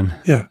have been.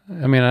 Yeah.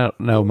 I mean, I don't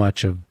know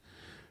much of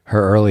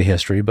her early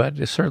history, but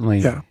it's certainly.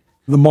 Yeah.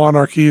 The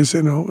monarchy is,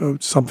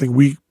 something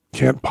we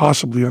can't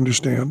possibly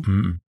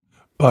understand.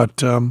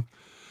 But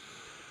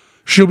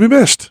she'll be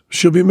missed.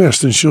 She'll be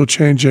missed, and she'll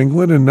change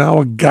England. And now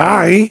a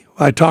guy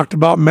I talked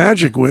about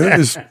magic with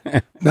is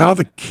now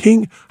the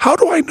king. How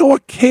do I know a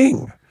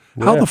king?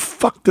 How the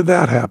fuck did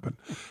that happen?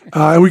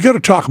 And we got to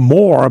talk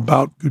more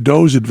about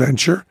Godot's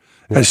adventure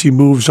as he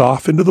moves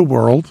off into the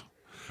world.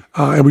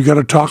 And we got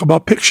to talk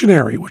about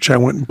Pictionary, which I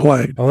went and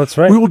played. Oh, that's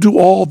right. We will do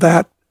all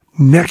that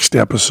next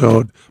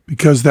episode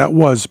because that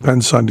was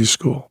Penn Sunday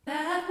School.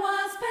 That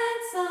was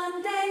Penn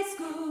Sunday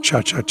School.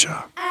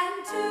 Cha-cha-cha.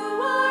 And to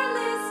our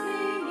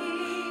listening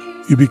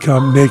ears, You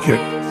become naked.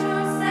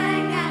 angels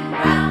sang and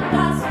round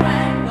us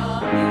rang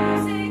the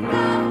music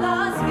of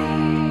the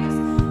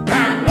spheres.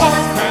 That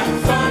was Penn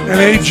Sunday And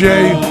AJ,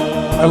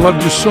 I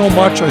loved you so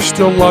much. I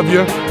still love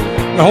you.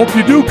 I hope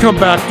you do come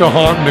back to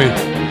haunt me.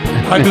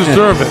 I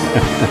deserve it.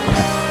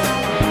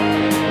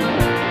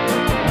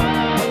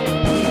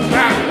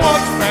 That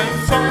was Penn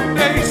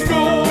Sunday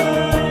School.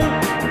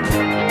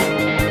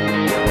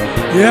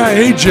 Yeah,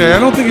 AJ, I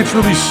don't think it's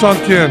really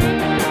sunk in.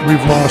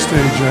 We've lost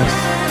AJ.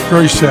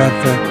 Very sad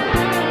thing.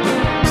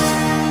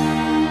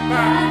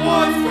 That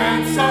was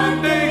Penn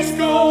Sunday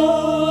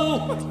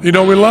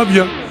School. We love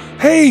you.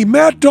 Hey,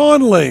 Matt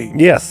Donnelly.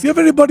 Yes. Do you have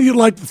anybody you'd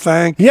like to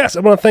thank? Yes,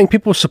 I want to thank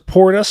people who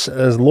support us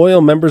as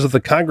loyal members of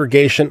the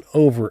congregation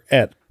over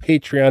at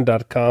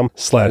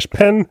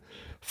patreon.com/pen.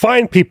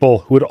 Fine people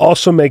who would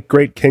also make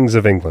great kings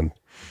of England,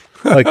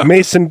 like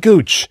Mason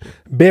Gooch,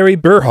 Barry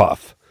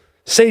Burhoff,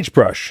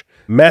 Sagebrush,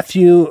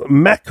 Matthew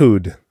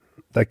Macoud,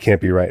 that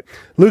can't be right,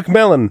 Luke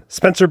Mellon,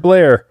 Spencer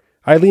Blair,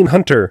 Eileen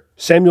Hunter,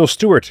 Samuel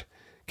Stewart,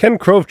 Ken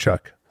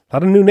Krovchuk, a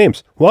lot of new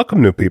names.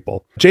 Welcome, new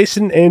people.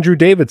 Jason Andrew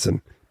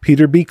Davidson,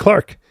 Peter B.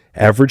 Clark,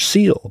 Average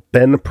Seal,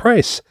 Ben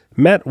Price,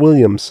 Matt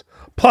Williams,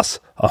 plus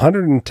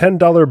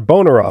 $110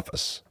 boner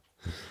office.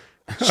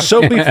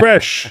 Soapy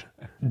Fresh,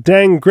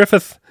 Dang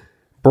Griffith,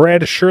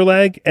 Brad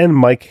Sherlag, and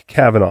Mike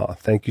Kavanaugh.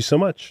 Thank you so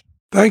much.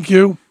 Thank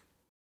you.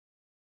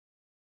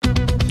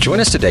 Join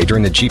us today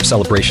during the Jeep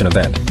Celebration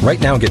event. Right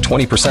now, get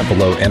 20%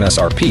 below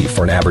MSRP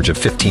for an average of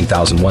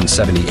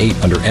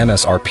 $15,178 under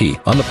MSRP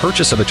on the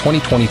purchase of a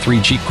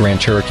 2023 Jeep Grand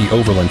Cherokee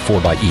Overland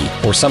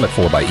 4xE or Summit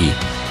 4xE.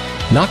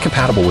 Not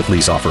compatible with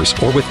lease offers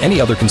or with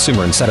any other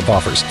consumer incentive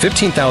offers.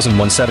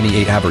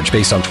 $15,178 average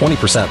based on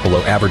 20%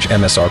 below average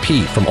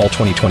MSRP from all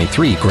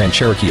 2023 Grand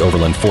Cherokee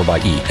Overland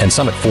 4xE and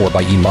Summit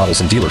 4xE models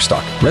in dealer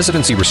stock.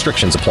 Residency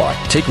restrictions apply.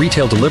 Take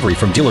retail delivery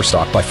from dealer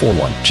stock by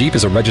 4/1. Jeep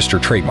is a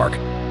registered trademark.